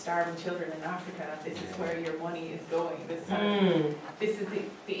 starving children in Africa. This is where your money is going. This is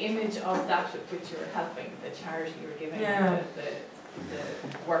the image of that which you're helping, the charity you're giving, the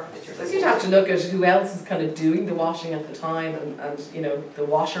work that you're doing. So you'd have to look at who else is kind of doing the washing at the time, and you know, the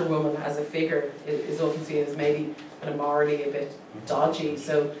washerwoman as a figure is often seen as maybe kind of morally a bit dodgy.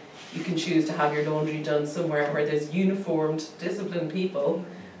 So you can choose to have your laundry done somewhere where there's uniformed, disciplined people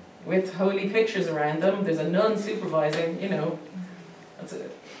with holy pictures around them. There's a nun supervising, you know. That's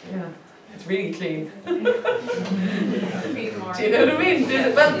it. Yeah. It's really clean. Be more. Do you know what I mean?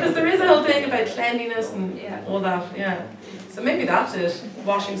 Well, because there is a whole thing about cleanliness and Yeah. all that, yeah. So maybe that's it.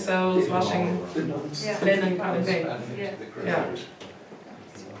 Washing soles, washing Yeah. linen kind of thing. Yeah. Yeah.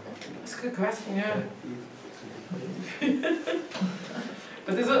 That's a good question, yeah.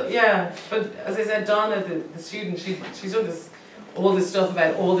 But there's but as I said, Donna, the student, she's done all this stuff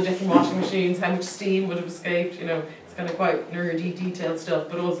about all the different washing machines, how much steam would have escaped, you know, it's kind of quite nerdy, detailed stuff,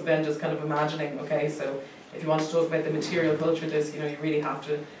 but also then just kind of imagining, okay, so if you want to talk about the material culture of this, you know, you really have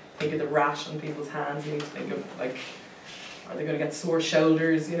to think of the rash on people's hands, you need to think of, like, are they going to get sore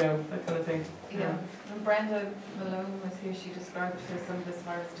shoulders, you know, that kind of thing. Yeah. And Brenda Malone was here, she described, so some of the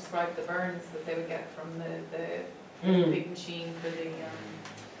survivors described the burns that they would get from the big machine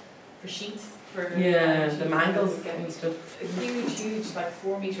for sheets. For the mangles and stuff. A huge, like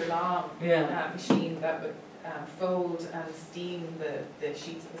 4 metre long machine that would fold and steam the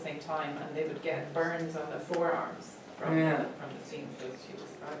sheets at the same time, and they would get burns on the forearms from the steam. So she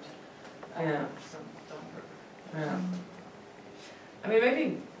described some Dunkirk. Yeah. I mean,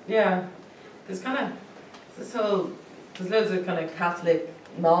 maybe, there's kind of there's loads of kind of Catholic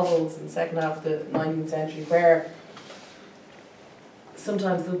novels in the second half of the 19th century where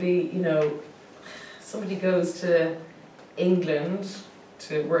sometimes there'll be, you know, somebody goes to England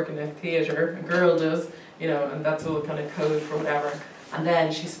to work in a theatre, a girl does, you know, and that's all kind of code for whatever, and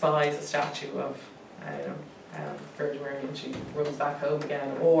then she spies a statue of, I don't know, Virgin Mary, and she runs back home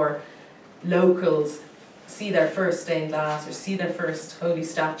again, or locals see their first stained glass or see their first holy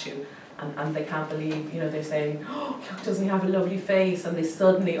statue, and they can't believe, you know, they're saying, oh, look, doesn't he have a lovely face, and they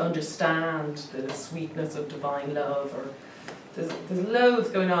suddenly understand the sweetness of divine love, or there's loads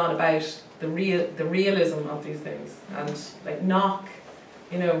going on about the realism of these things, and like Knock,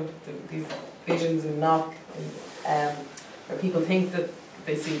 you know, these visions of Knock, where people think that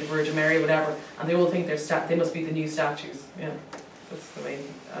they see the Virgin Mary or whatever, and they all think they must be the new statues. Yeah, that's the main,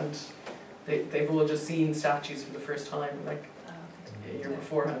 and they've all just seen statues for the first time, like a year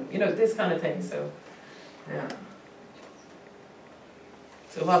beforehand. You know, this kind of thing. So, yeah.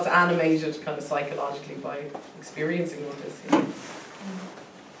 So lots animated kind of psychologically by experiencing all this. You know.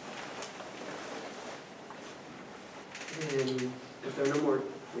 If there are no more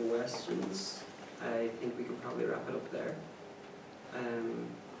questions, I think we could probably wrap it up there.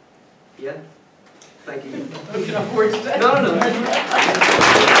 Yeah. Thank you. Looking forward to that. No.